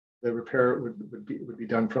 The repair would be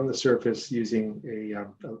done from the surface using a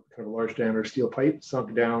kind of a large diameter steel pipe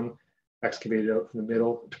sunk down, excavated out from the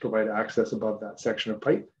middle to provide access above that section of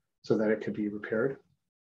pipe so that it could be repaired.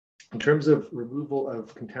 In terms of removal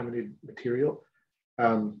of contaminated material,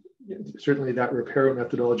 certainly that repair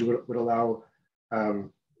methodology would allow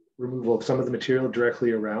removal of some of the material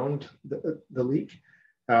directly around the leak.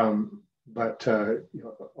 But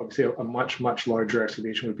obviously a much larger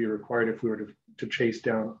excavation would be required if we were to chase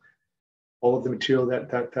down all of the material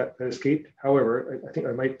that escaped. However, I think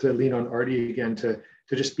I might lean on Artie again to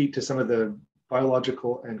just speak to some of the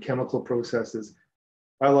biological and chemical processes,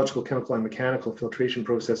 biological, chemical, and mechanical filtration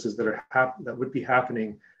processes that would be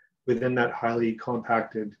happening within that highly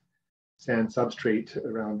compacted sand substrate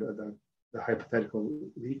around the hypothetical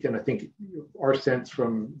leak. And I think our sense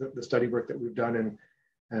from the study work that we've done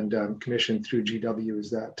and commissioned through GW is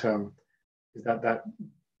that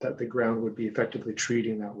the ground would be effectively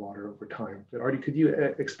treating that water over time. But Artie, could you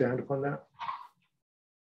expand upon that?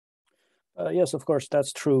 Yes, of course,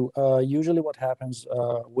 that's true. Usually what happens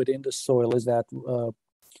within the soil is that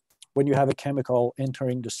when you have a chemical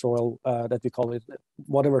entering the soil, that we call it,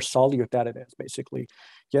 whatever solute that it is, basically,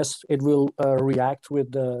 yes, it will react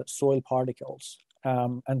with the soil particles.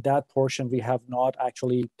 And that portion we have not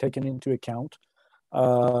actually taken into account.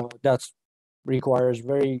 That requires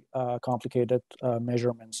very complicated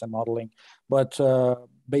measurements and modeling. But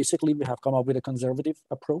basically, we have come up with a conservative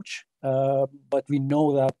approach. But we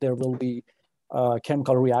know that there will be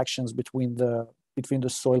chemical reactions between the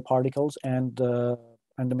soil particles and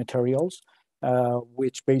the materials,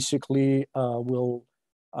 which basically will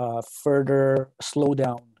further slow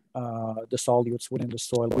down the solutes within the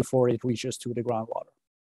soil before it reaches to the groundwater.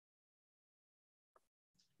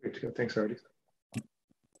 Great. Thanks, Artie.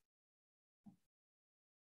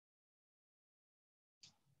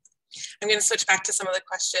 I'm going to switch back to some of the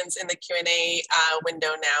questions in the Q&A window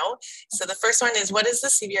now. So the first one is, what is the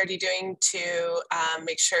CVRD doing to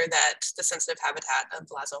make sure that the sensitive habitat of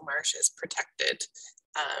Lazo Marsh is protected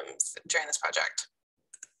during this project?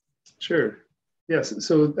 Sure. Yes,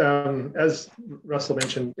 so as Russell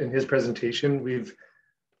mentioned in his presentation, we've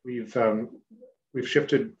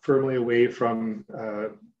shifted firmly away from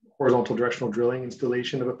horizontal directional drilling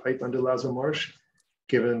installation of a pipe under Lazo Marsh,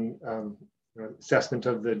 given assessment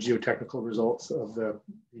of the geotechnical results of the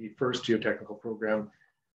first geotechnical program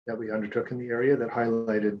that we undertook in the area that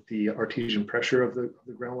highlighted the artesian pressure of the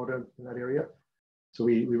groundwater in that area. So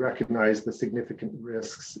we recognize the significant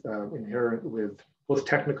risks inherent with both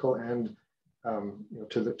technical and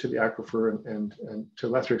to the aquifer and to a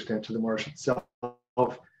lesser extent to the marsh itself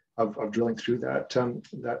of drilling through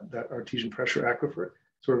that artesian pressure aquifer.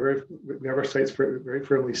 So we have our sights very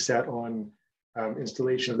firmly set on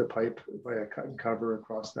installation of the pipe via cut and cover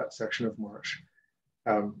across that section of marsh.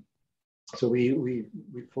 So we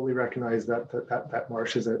fully recognize that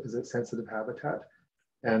marsh is a sensitive habitat,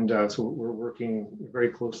 and so we're working very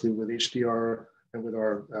closely with HDR and with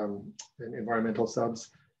our environmental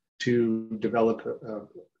subs to develop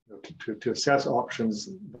to assess options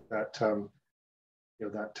that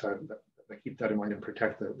that keep that in mind and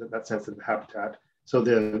protect that sensitive habitat. So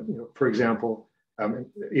for example,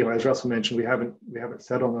 as Russell mentioned, we haven't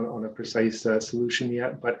settled on a precise solution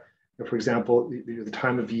yet, but for example, the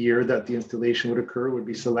time of year that the installation would occur would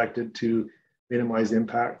be selected to minimize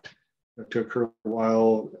impact to occur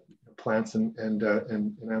while plants and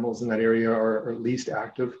animals in that area are least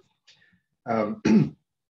active, and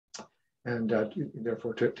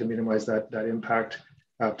therefore to minimize that impact,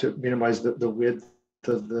 to minimize the width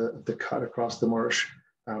of the cut across the marsh,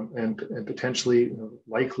 and potentially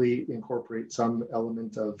likely incorporate some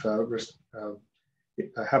element of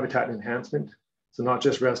habitat enhancement. So not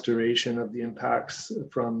just restoration of the impacts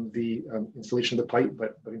from the installation of the pipe,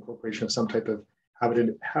 but incorporation of some type of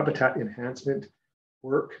habitat enhancement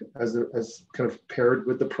work as kind of paired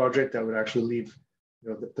with the project that would actually leave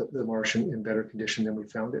the marsh in better condition than we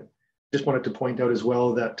found it. Just wanted to point out as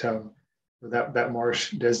well that that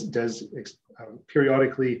marsh does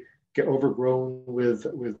periodically get overgrown with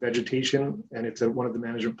vegetation, and it's one of the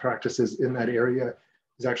management practices in that area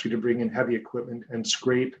is actually to bring in heavy equipment and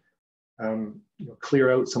scrape,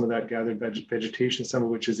 clear out some of that gathered vegetation, some of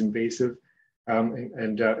which is invasive,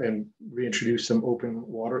 and reintroduce some open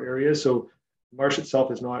water areas. So the marsh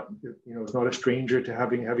itself is not a stranger to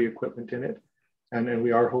having heavy equipment in it, and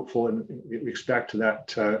we are hopeful and we expect that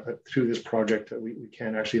through this project that we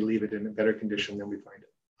can actually leave it in a better condition than we find it.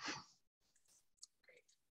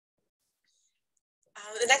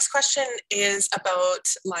 The next question is about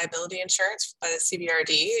liability insurance by the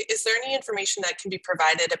CVRD. Is there any information that can be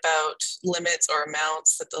provided about limits or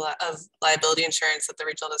amounts that of liability insurance that the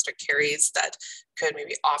regional district carries that could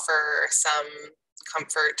maybe offer some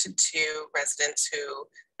comfort to residents who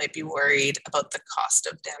might be worried about the cost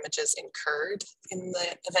of damages incurred in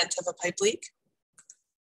the event of a pipe leak?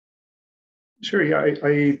 Sure. Yeah,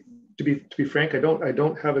 to be frank, I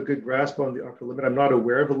don't have a good grasp on the upper limit. I'm not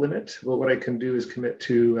aware of a limit. But what I can do is commit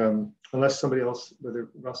to, unless somebody else, whether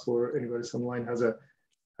Russell or anybody online has a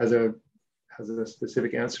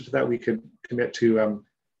specific answer to that, we could commit to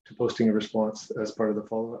posting a response as part of the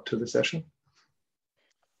follow-up to the session.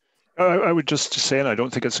 I would just say, and I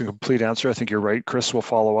don't think it's a complete answer, I think you're right, Chris will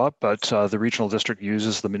follow up, but the regional district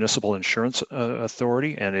uses the Municipal Insurance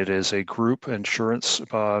Authority, and it is a group insurance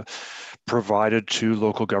provided to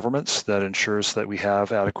local governments that ensures that we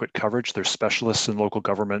have adequate coverage. There's specialists in local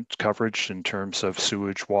government coverage in terms of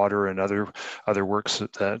sewage, water, and other works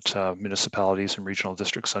that municipalities and regional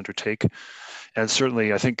districts undertake. And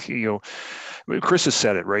certainly, I think, Chris has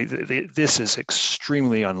said it, right? This is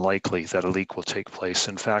extremely unlikely that a leak will take place.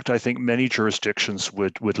 In fact, I think many jurisdictions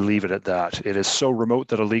would leave it at that. It is so remote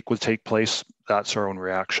that a leak would take place. That's our own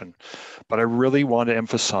reaction. But I really want to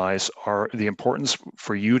emphasize the importance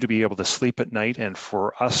for you to be able to sleep at night and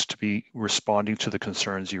for us to be responding to the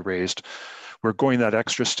concerns you raised. We're going that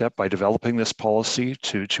extra step by developing this policy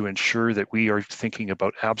to ensure that we are thinking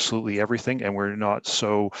about absolutely everything, and we're not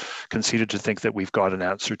so conceited to think that we've got an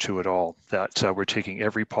answer to it all, that we're taking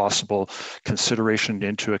every possible consideration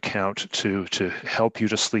into account to help you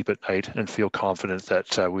to sleep at night and feel confident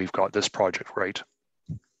that we've got this project right.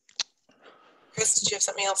 Chris, did you have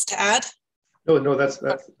something else to add? No, that's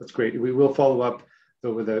great. We will follow up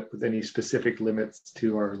though with any specific limits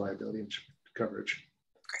to our liability coverage.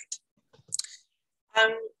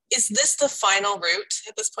 Is this the final route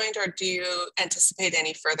at this point, or do you anticipate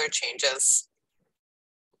any further changes?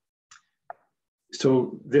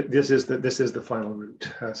 So this is the final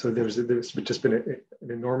route. So there's just been an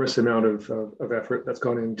enormous amount of effort that's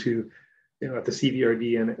gone into, at the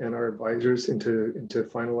CVRD and our advisors into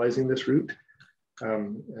finalizing this route,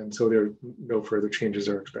 and so no further changes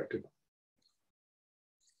are expected.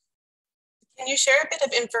 Can you share a bit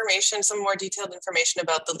of information, some more detailed information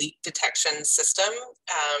about the leak detection system?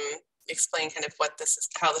 Explain kind of what this is,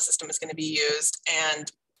 how the system is going to be used,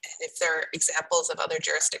 and if there are examples of other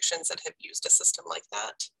jurisdictions that have used a system like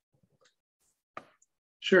that.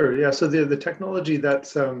 Sure. Yeah. So the technology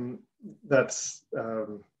that's being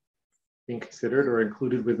considered or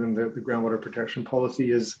included within the groundwater protection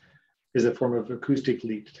policy is a form of acoustic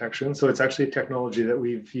leak detection. So it's actually a technology that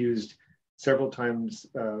we've used several times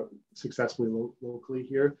successfully locally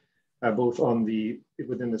here, both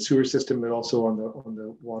within the sewer system, but also on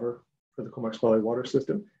the water for the Comox Valley water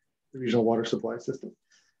system, the regional water supply system.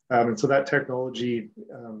 And so that technology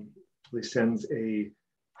really sends a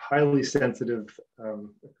highly sensitive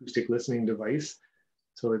acoustic listening device.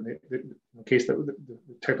 So in the case that the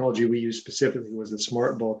technology we used specifically was the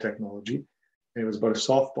smart ball technology. And it was about a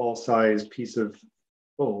softball sized piece of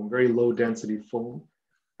foam, very low density foam,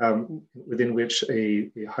 within which a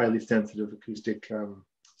highly sensitive acoustic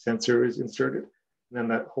sensor is inserted. And then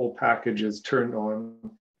that whole package is turned on.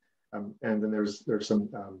 And then there's some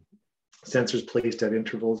sensors placed at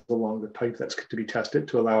intervals along the pipe that's to be tested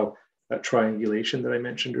to allow that triangulation that I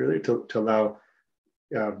mentioned earlier, to allow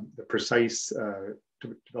the precise, to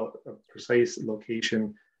develop a precise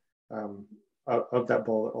location of that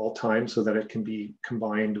ball at all times, so that it can be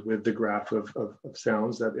combined with the graph of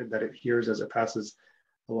sounds that it hears as it passes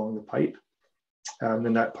along the pipe. And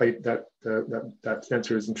then that pipe, that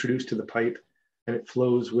sensor is introduced to the pipe, and it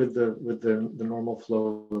flows with the normal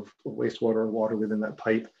flow of wastewater or water within that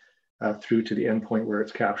pipe through to the endpoint where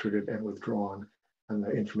it's captured and withdrawn, and the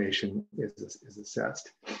information is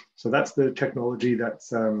assessed. So that's the technology that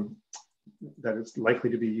is likely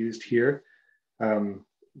to be used here.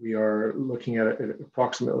 We are looking at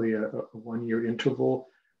approximately a 1 year interval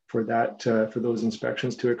for that, for those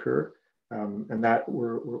inspections to occur. And that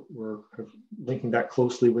we're linking that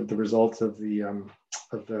closely with the results of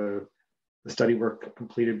the study work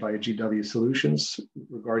completed by GW Solutions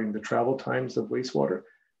regarding the travel times of wastewater,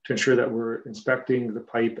 to ensure that we're inspecting the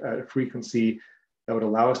pipe at a frequency that would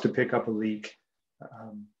allow us to pick up a leak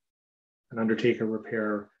and undertake a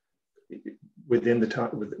repair within the time,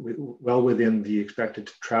 well within the expected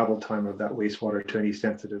travel time of that wastewater to any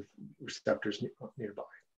sensitive receptors nearby.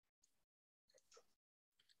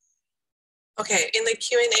 Okay, in the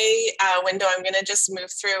Q&A window, I'm going to just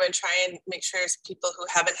move through and try and make sure people who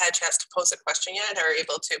haven't had a chance to pose a question yet are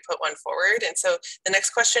able to put one forward. And so the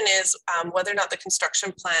next question is whether or not the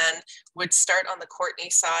construction plan would start on the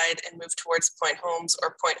Courtney side and move towards Point Holmes,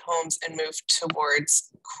 or Point Holmes and move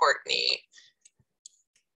towards Courtney.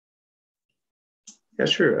 Yeah,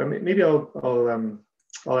 sure. I mean, maybe I'll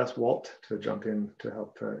ask Walt to jump in to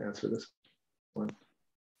help answer this one.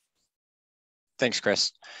 Thanks,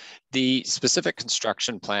 Chris. The specific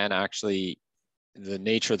construction plan, actually, the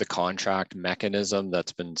nature of the contract mechanism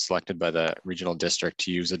that's been selected by the regional district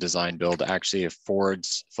to use a design build actually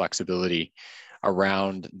affords flexibility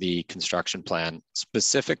around the construction plan.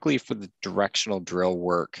 Specifically for the directional drill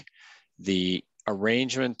work, the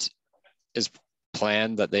arrangement is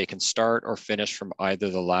planned that they can start or finish from either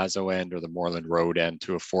the Lazo end or the Moreland Road end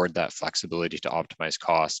to afford that flexibility to optimize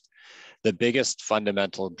cost. The biggest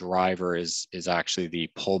fundamental driver is actually the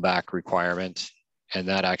pullback requirement, and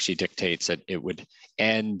that actually dictates that it would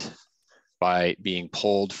end by being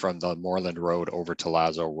pulled from the Moreland Road over to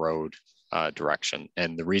Lazo Road direction.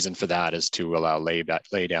 And the reason for that is to allow lay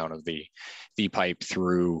down of the pipe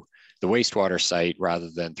through the wastewater site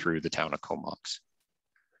rather than through the town of Comox.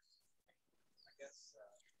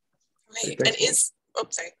 Right,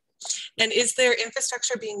 and is there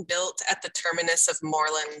infrastructure being built at the terminus of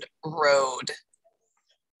Moreland Road?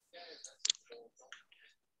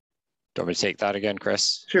 Do you want me to take that again,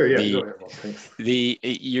 Chris? Sure, yeah, go ahead. Well, thanks.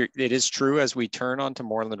 It is true, as we turn onto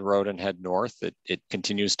Moreland Road and head north, it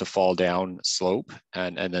continues to fall down slope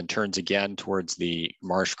and then turns again towards the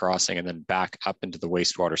marsh crossing and then back up into the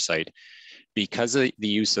wastewater site. Because of the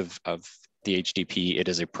use of the HDP, it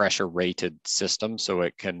is a pressure rated system, so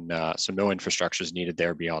it can so no infrastructure is needed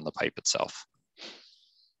there beyond the pipe itself.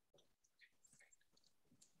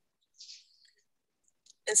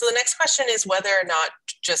 And so the next question is whether or not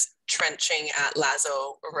just trenching at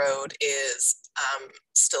Lazo Road is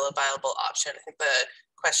still a viable option. I think the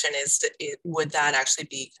question is, would that actually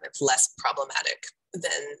be kind of less problematic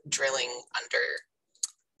than drilling under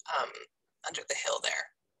the hill there?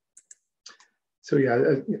 So yeah,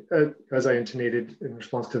 as I intimated in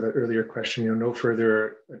response to the earlier question, no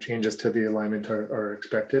further changes to the alignment are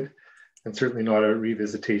expected, and certainly not a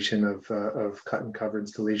revisitation of cut and cover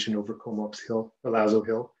installation over Comox Hill, or Lazo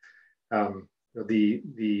Hill.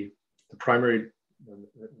 The primary,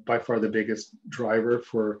 by far the biggest driver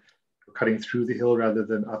for cutting through the hill rather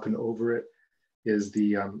than up and over it is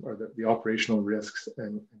the operational risks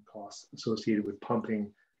and costs associated with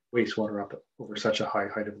pumping wastewater up over such a high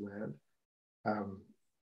height of land.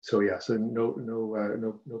 So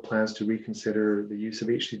no plans to reconsider the use of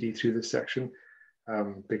HDD through this section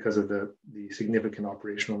because of the significant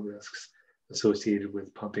operational risks associated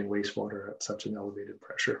with pumping wastewater at such an elevated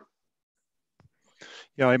pressure.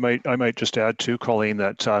 Yeah, I might just add too, Colleen,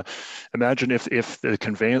 that imagine if the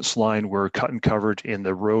conveyance line were cut and covered in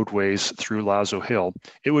the roadways through Lazo Hill,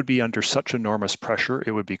 it would be under such enormous pressure,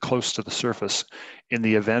 it would be close to the surface. In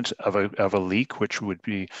the event of a leak, which would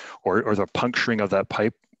be, or the puncturing of that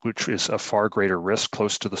pipe, which is a far greater risk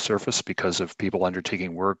close to the surface because of people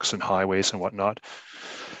undertaking works and highways and whatnot.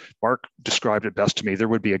 Mark described it best to me. There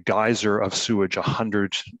would be a geyser of sewage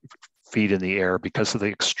 100 feet in the air because of the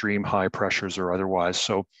extreme high pressures or otherwise.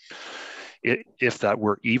 So if that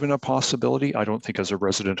were even a possibility, I don't think as a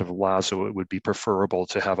resident of Lazo, it would be preferable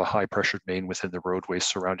to have a high pressured main within the roadways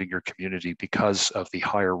surrounding your community because of the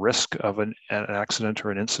higher risk of an accident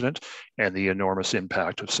or an incident and the enormous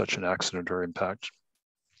impact of such an accident or impact.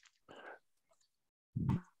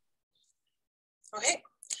 Okay.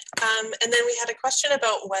 And then we had a question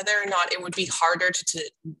about whether or not it would be harder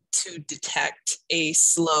to detect a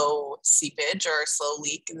slow seepage or a slow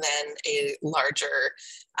leak than a larger,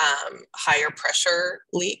 higher pressure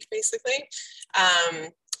leak, basically.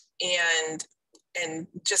 And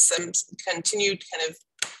just some continued kind of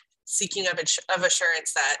seeking of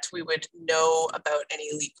assurance that we would know about any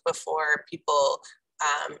leak before people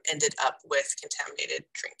ended up with contaminated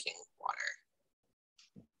drinking water.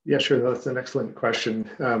 Yeah, sure. That's an excellent question.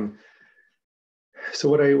 So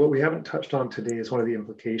what we haven't touched on today is one of the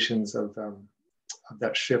implications of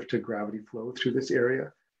that shift to gravity flow through this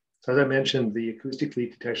area. So as I mentioned, the acoustic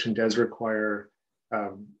leak detection does require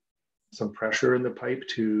some pressure in the pipe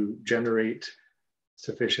to generate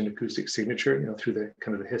sufficient acoustic signature, through the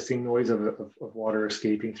kind of the hissing noise of water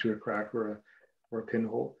escaping through a crack or a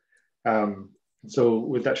pinhole. So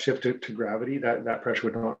with that shift to gravity, that pressure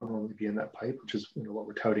would not normally be in that pipe, which is what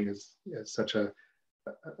we're touting as such a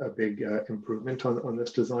big improvement on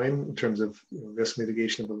this design in terms of risk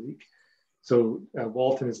mitigation of a leak. So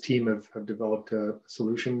Walt and his team have developed a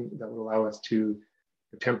solution that will allow us to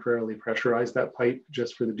temporarily pressurize that pipe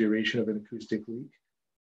just for the duration of an acoustic leak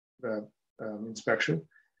inspection.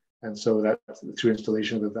 And so that's through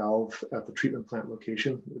installation of a valve at the treatment plant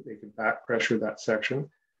location. They can back pressure that section,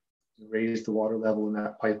 raise the water level in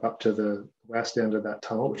that pipe up to the west end of that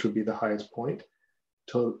tunnel, which would be the highest point,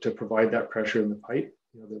 to provide that pressure in the pipe.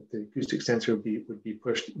 The acoustic sensor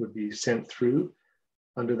would be sent through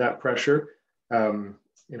under that pressure in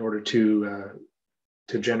order to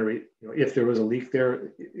generate, if there was a leak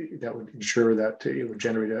there, that would ensure that it would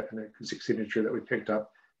generate an acoustic signature that we picked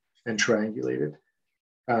up and triangulated.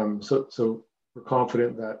 So we're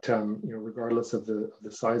confident that regardless of the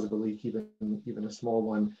size of a leak, even a small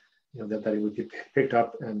one, that it would get picked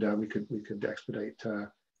up and we could expedite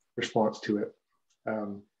response to it.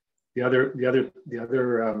 The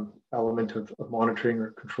other element of monitoring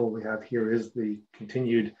or control we have here is the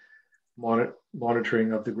continued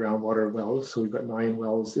monitoring of the groundwater wells. So we've got 9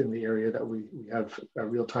 wells in the area that we have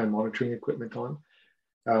real-time monitoring equipment on.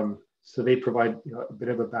 So they provide a bit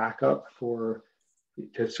of a backup to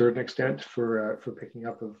a certain extent for picking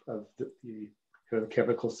up of the kind of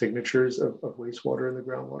chemical signatures of wastewater in the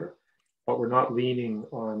groundwater, but we're not leaning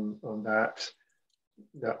on that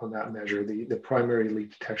measure. The primary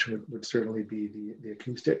leak detection would certainly be the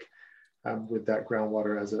acoustic with that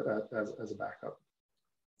groundwater as a backup.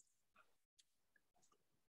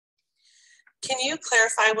 Can you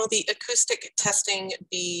clarify, will the acoustic testing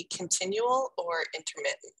be continual or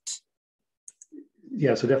intermittent?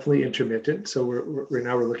 Yeah, so definitely intermittent. So we're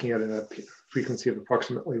now looking at a frequency of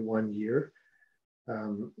approximately 1 year.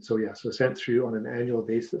 So sent through on an annual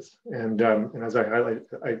basis. And as I highlighted,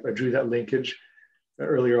 I drew that linkage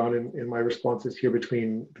earlier on in my responses here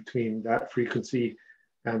between that frequency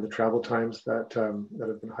and the travel times that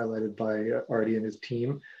have been highlighted by Artie and his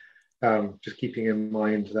team. Just keeping in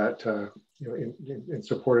mind that in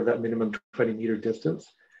support of that minimum 20-meter distance,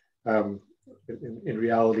 in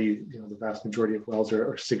reality, the vast majority of wells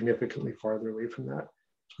are significantly farther away from that.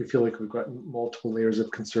 So we feel like we've got multiple layers of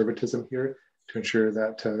conservatism here to ensure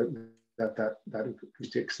that that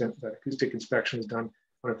acoustic inspection is done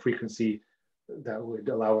on a frequency that would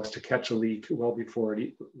allow us to catch a leak well before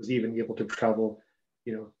it was even able to travel,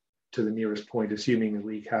 to the nearest point, assuming a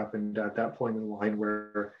leak happened at that point in the line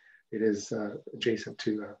where it is adjacent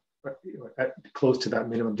to, close to that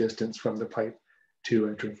minimum distance from the pipe to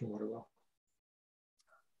a drinking water well.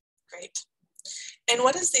 Great. And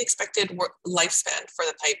what is the expected lifespan for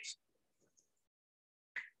the pipe?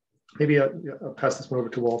 Maybe I'll pass this one over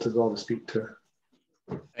to Walt as well to speak to.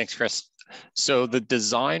 Thanks, Chris. So the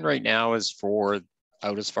design right now is for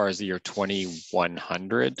out as far as the year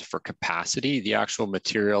 2100 for capacity. The actual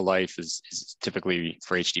material life is typically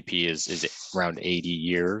for HDP is around 80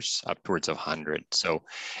 years, upwards of 100. So,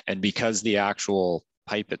 and because the actual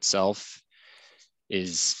pipe itself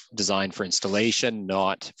is designed for installation,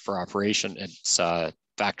 not for operation, it's a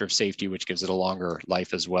factor of safety, which gives it a longer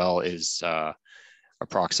life as well, is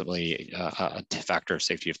approximately a factor of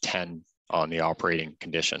safety of 10 on the operating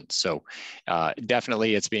conditions. So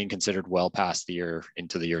definitely it's being considered well past the year,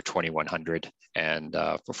 into the year 2100, and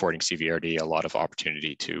affording CVRD a lot of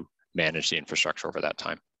opportunity to manage the infrastructure over that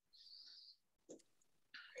time.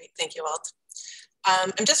 Great, thank you, Walt.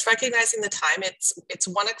 I'm just recognizing the time. It's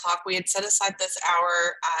 1 o'clock. We had set aside this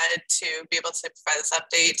hour to be able to provide this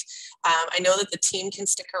update. I know that the team can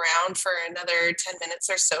stick around for another 10 minutes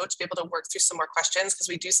or so to be able to work through some more questions, because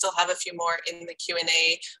we do still have a few more in the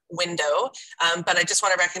Q&A window. But I just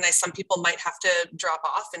want to recognize some people might have to drop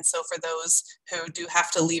off. And so for those who do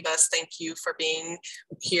have to leave us, thank you for being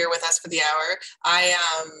here with us for the hour. I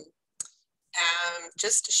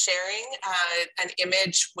just sharing an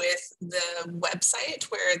image with the website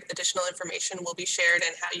where additional information will be shared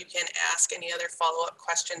and how you can ask any other follow-up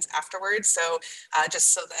questions afterwards. So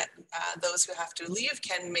just so that those who have to leave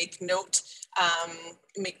can make note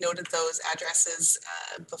of those addresses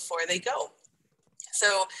before they go.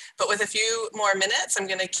 So, but with a few more minutes, I'm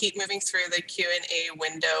going to keep moving through the Q&A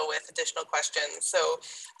window with additional questions. So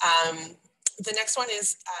the next one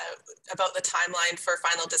is about the timeline for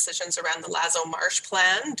final decisions around the Lazo Marsh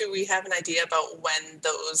plan. Do we have an idea about when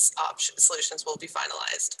those solutions will be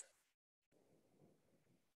finalized?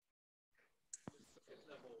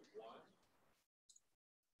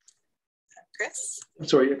 Chris? I'm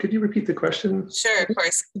sorry, could you repeat the question? Sure, of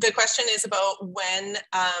course. The question is about when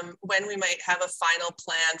we might have a final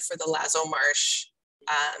plan for the Lazo Marsh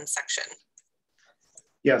section.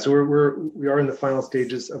 Yeah, so we are in the final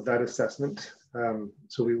stages of that assessment.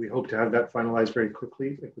 So we hope to have that finalized very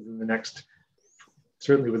quickly, like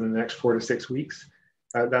certainly within the next 4 to 6 weeks.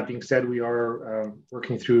 That being said, we are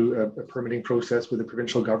working through a permitting process with the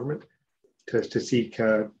provincial government to seek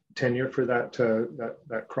tenure for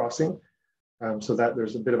that crossing. So that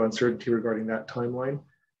there's a bit of uncertainty regarding that timeline,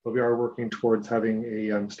 but we are working towards having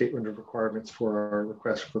a statement of requirements for our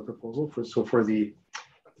request for proposal for the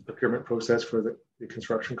procurement process for the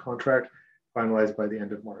construction contract finalized by the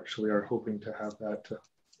end of March. So we are hoping to have that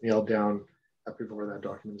nailed down before that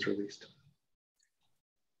document is released.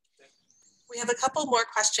 We have a couple more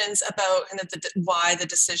questions about kind of why the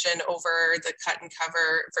decision over the cut and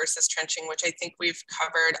cover versus trenching, which I think we've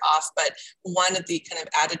covered off. But one of the kind of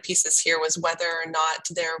added pieces here was whether or not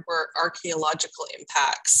there were archaeological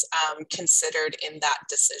impacts considered in that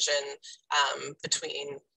decision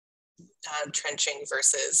between trenching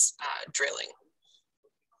versus drilling.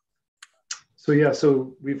 So yeah,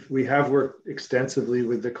 so we have worked extensively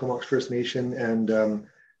with the Comox First Nation and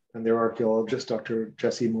their archaeologist, Dr.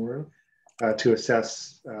 Jesse Moran, to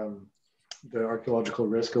assess the archaeological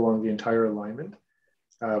risk along the entire alignment.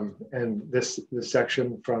 And this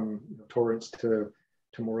section from Torrance to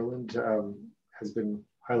Moreland has been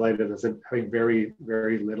highlighted as having very,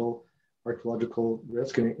 very little archaeological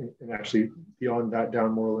risk, and actually beyond that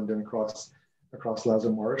down Moreland and across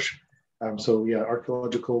Lazo Marsh. So yeah,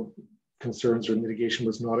 archaeological concerns or mitigation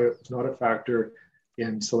was not a factor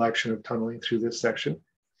in selection of tunneling through this section.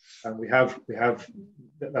 That's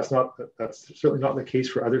certainly not the case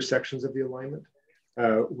for other sections of the alignment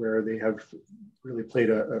where they have really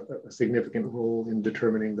played a significant role in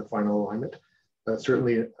determining the final alignment.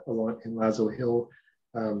 Certainly in Lazo Hill,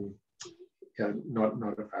 yeah,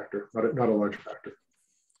 not a factor, not a large factor.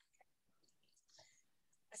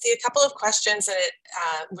 I see a couple of questions, and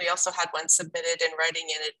we also had one submitted in writing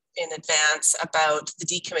in advance about the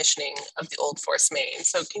decommissioning of the old force main.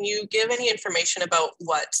 So can you give any information about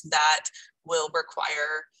what that will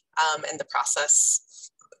require and the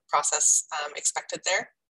process expected there?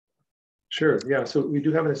 Sure. Yeah. So we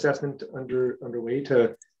do have an assessment underway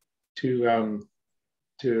to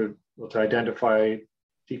identify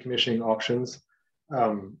decommissioning options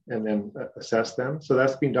and then assess them. So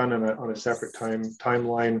that's being done on a separate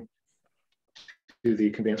timeline to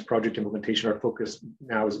the Conveyance project implementation. Our focus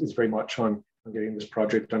now is very much on getting this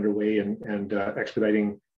project underway and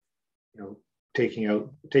expediting, taking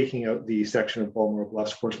out the section of Balmoral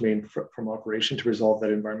Bluffs force main from operation to resolve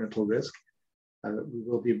that environmental risk. We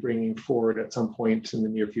will be bringing forward at some point in the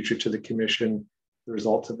near future to the Commission the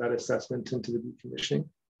results of that assessment into the decommissioning.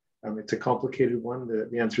 It's a complicated one.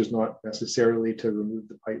 The answer is not necessarily to remove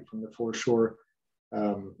the pipe from the foreshore,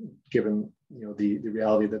 given the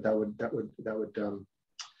reality that would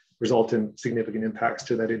result in significant impacts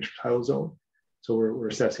to that intertidal zone. So we're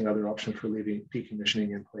assessing other options for leaving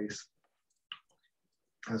decommissioning in place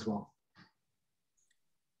as well.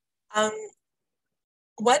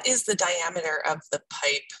 What is the diameter of the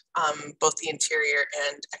pipe, both the interior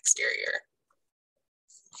and exterior?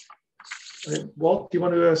 Walt, do you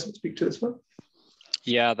want to speak to this one?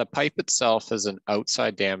 Yeah, the pipe itself has an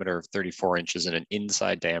outside diameter of 34 inches and an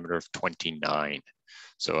inside diameter of 29.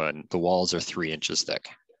 So the walls are 3 inches thick.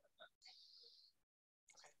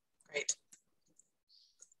 Great.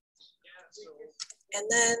 And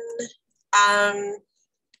then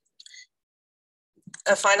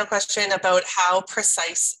a final question about how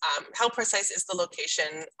precise is the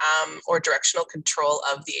location or directional control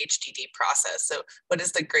of the HDD process? So what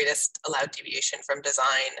is the greatest allowed deviation from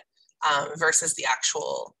design versus the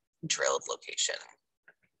actual drilled location?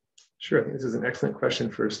 Sure, I think this is an excellent question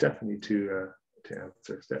for Stephanie to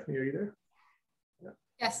answer. Stephanie, are you there? Yeah.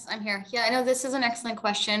 Yes, I'm here. Yeah, I know this is an excellent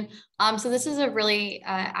question. So this is a really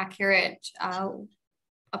accurate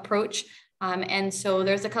approach. And so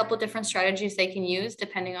there's a couple of different strategies they can use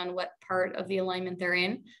depending on what part of the alignment they're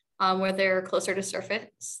in. Where they're closer to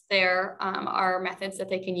surface, there are methods that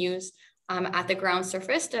they can use at the ground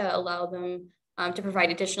surface to allow them to provide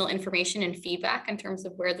additional information and feedback in terms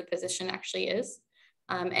of where the position actually is.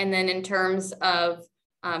 And then in terms of,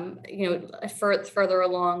 further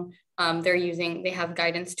along, they have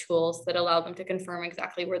guidance tools that allow them to confirm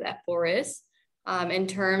exactly where that bore is. In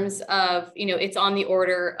terms of, it's on the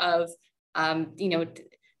order of,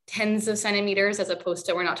 tens of centimeters, as opposed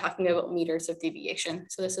to, we're not talking about meters of deviation.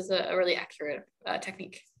 So this is a really accurate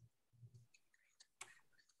technique.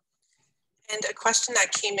 And a question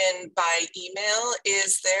that came in by email,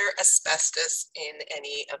 is there asbestos in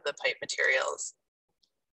any of the pipe materials?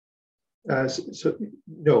 So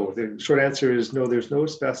no, the short answer is no, there's no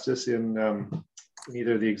asbestos in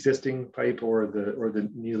either the existing pipe or the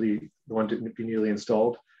one to be newly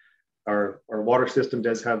installed. Our water system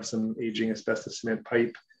does have some aging asbestos cement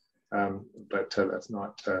pipe, but that's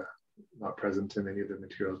not present in any of the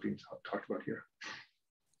materials being talked about here.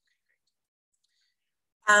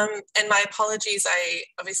 And my apologies, I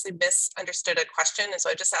obviously misunderstood a question, and so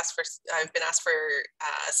I've been asked for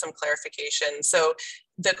some clarification. So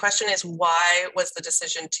the question is, why was the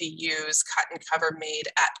decision to use cut and cover made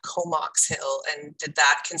at Comox Hill, and did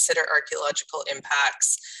that consider archaeological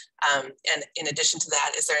impacts? And in addition to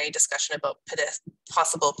that, is there any discussion about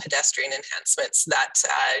possible pedestrian enhancements that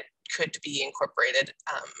could be incorporated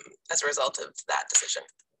as a result of that decision?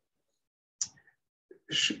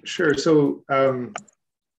 Sure.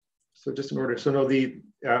 So just in order, so no, the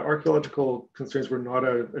archaeological concerns were not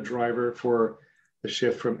a driver for the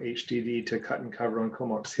shift from HDD to cut and cover on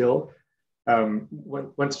Comox Hill.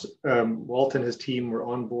 Once Walt and his team were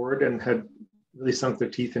on board and had really sunk their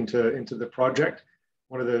teeth into the project,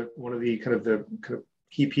 one of the kind of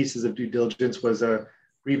key pieces of due diligence was a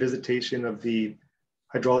revisitation of the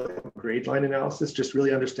hydraulic grade line analysis, just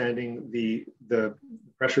really understanding the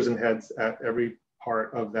pressures and heads at every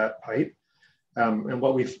part of that pipe. And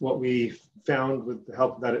what we found with the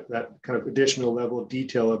help of that kind of additional level of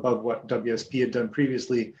detail above what WSP had done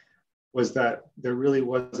previously was that there really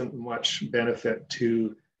wasn't much benefit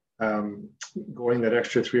to going that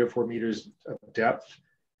extra 3 or 4 meters of depth,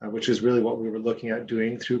 which is really what we were looking at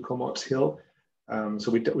doing through Comox Hill. So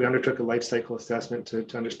we undertook a life cycle assessment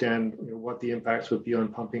to understand what the impacts would be on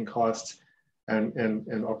pumping costs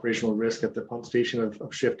and operational risk at the pump station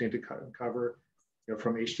of shifting to cut and cover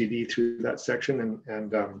from HDD through that section,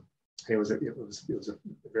 and it was a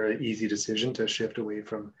very easy decision to shift away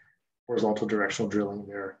from horizontal directional drilling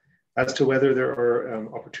there. As to whether there are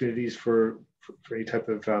opportunities for any type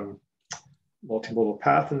of multimodal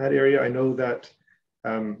path in that area, I know that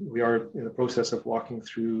we are in the process of walking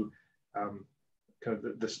through kind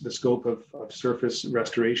of the scope of surface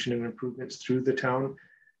restoration and improvements through the town,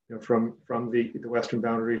 from the western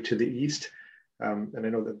boundary to the east, and I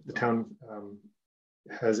know that the town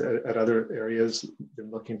has at other areas been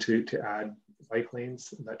looking to add bike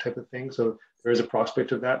lanes and that type of thing. So there is a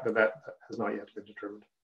prospect of that, but that has not yet been determined.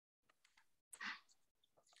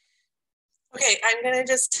 Okay, I'm gonna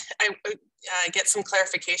just get some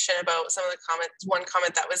clarification about some of the comments. One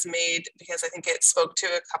comment that was made, because I think it spoke to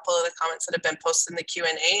a couple of the comments that have been posted in the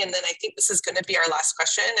Q&A, and then I think this is going to be our last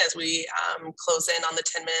question as we close in on the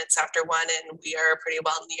 10 minutes after 1, and we are pretty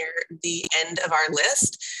well near the end of our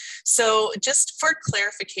list. So just for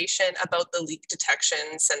clarification about the leak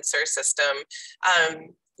detection sensor system,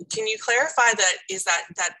 can you clarify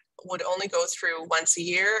that would only go through once a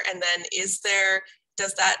year? And then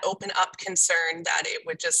does that open up concern that it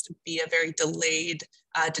would just be a very delayed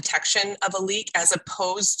detection of a leak, as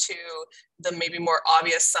opposed to the maybe more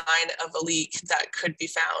obvious sign of a leak that could be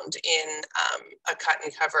found in a cut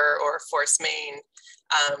and cover or force main,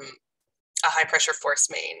 a high pressure force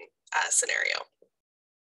main scenario?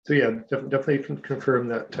 So yeah, definitely can confirm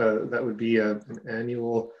that that would be an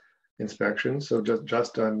annual inspection. So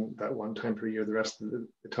just on that one time per year. The rest of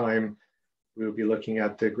the time, we will be looking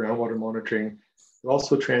at the groundwater monitoring, but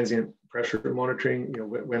also transient pressure monitoring.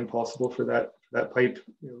 When possible for that pipe,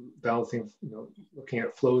 balancing, looking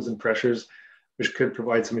at flows and pressures, which could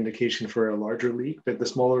provide some indication for a larger leak. But the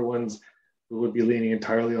smaller ones, we would be leaning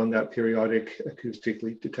entirely on that periodic acoustic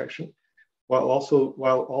leak detection, while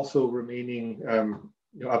also remaining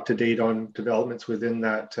up to date on developments within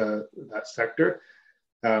that sector,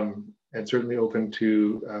 and certainly open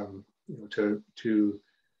to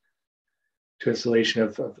installation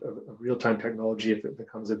of real-time technology if it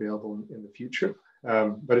becomes available in the future.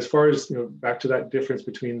 But as far as back to that difference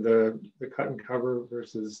between the cut and cover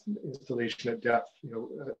versus installation at depth,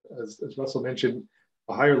 as Russell mentioned,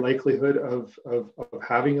 a higher likelihood of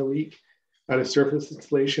having a leak at a surface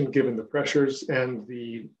installation, given the pressures and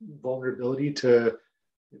the vulnerability to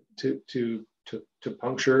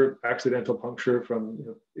puncture, accidental puncture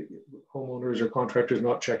from homeowners or contractors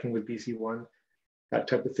not checking with BC1, that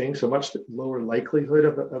type of thing. So much lower likelihood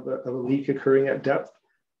of a leak occurring at depth.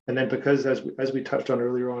 And then because, as we touched on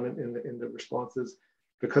earlier on in the responses,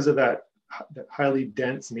 because of that highly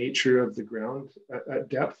dense nature of the ground at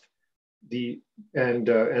depth, the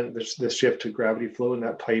shift to gravity flow in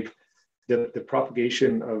that pipe, the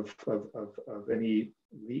propagation of any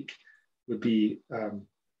leak would be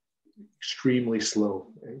extremely slow.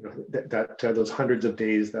 Those hundreds of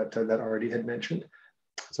days that already had mentioned.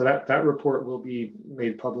 So that report will be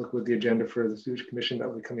made public with the agenda for the Sewage Commission that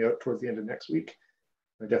will be coming out towards the end of next week.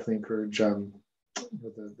 I definitely encourage the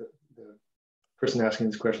person asking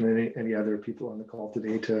this question and any other people on the call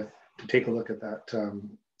today to take a look at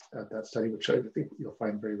that study, which I think you'll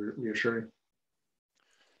find very reassuring.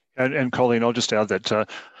 And Colleen, I'll just add that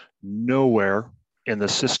nowhere in the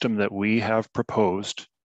system that we have proposed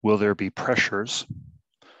will there be pressures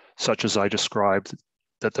such as I described,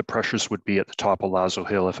 that the pressures would be at the top of Lazo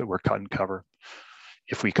Hill if it were cut and cover.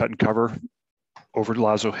 If we cut and cover over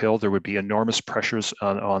Lazo Hill, there would be enormous pressures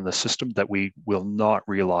on the system that we will not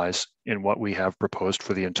realize in what we have proposed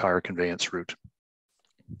for the entire conveyance route.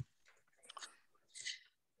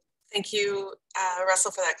 Thank you,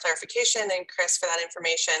 Russell, for that clarification, and Chris for that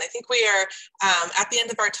information. I think we are at the end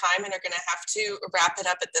of our time and are going to have to wrap it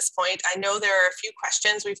up at this point. I know there are a few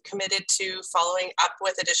questions we've committed to following up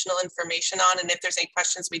with additional information on, and if there's any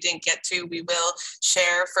questions we didn't get to, we will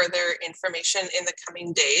share further information in the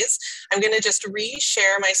coming days. I'm going to just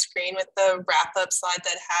re-share my screen with the wrap-up slide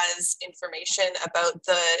that has information about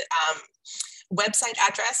the website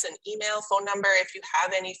address and email, phone number, if you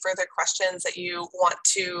have any further questions that you want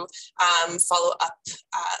to follow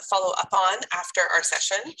up on after our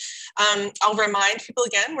session. I'll remind people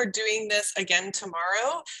again, we're doing this again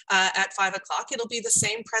tomorrow at 5 o'clock. It'll be the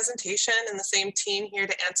same presentation and the same team here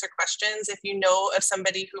to answer questions. If you know of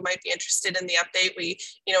somebody who might be interested in the update, we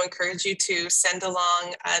encourage you to send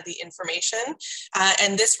along the information.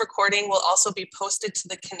 And this recording will also be posted to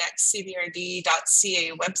the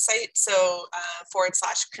connectcvrd.ca website. So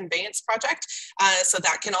 /conveyance project. So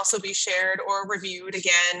that can also be shared or reviewed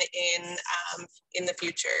again in the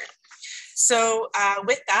future. So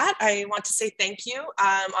with that, I want to say thank you,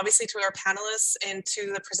 obviously to our panelists and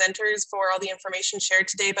to the presenters for all the information shared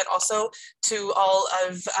today, but also to all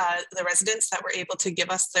of the residents that were able to give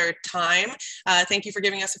us their time. Thank you for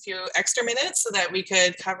giving us a few extra minutes so that we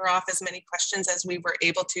could cover off as many questions as we were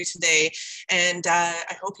able to today. And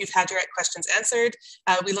I hope you've had your questions answered.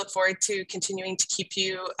 We look forward to continuing to keep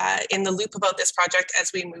you in the loop about this project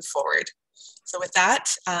as we move forward. So with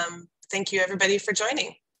that, thank you everybody for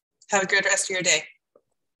joining. Have a good rest of your day.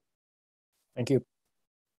 Thank you.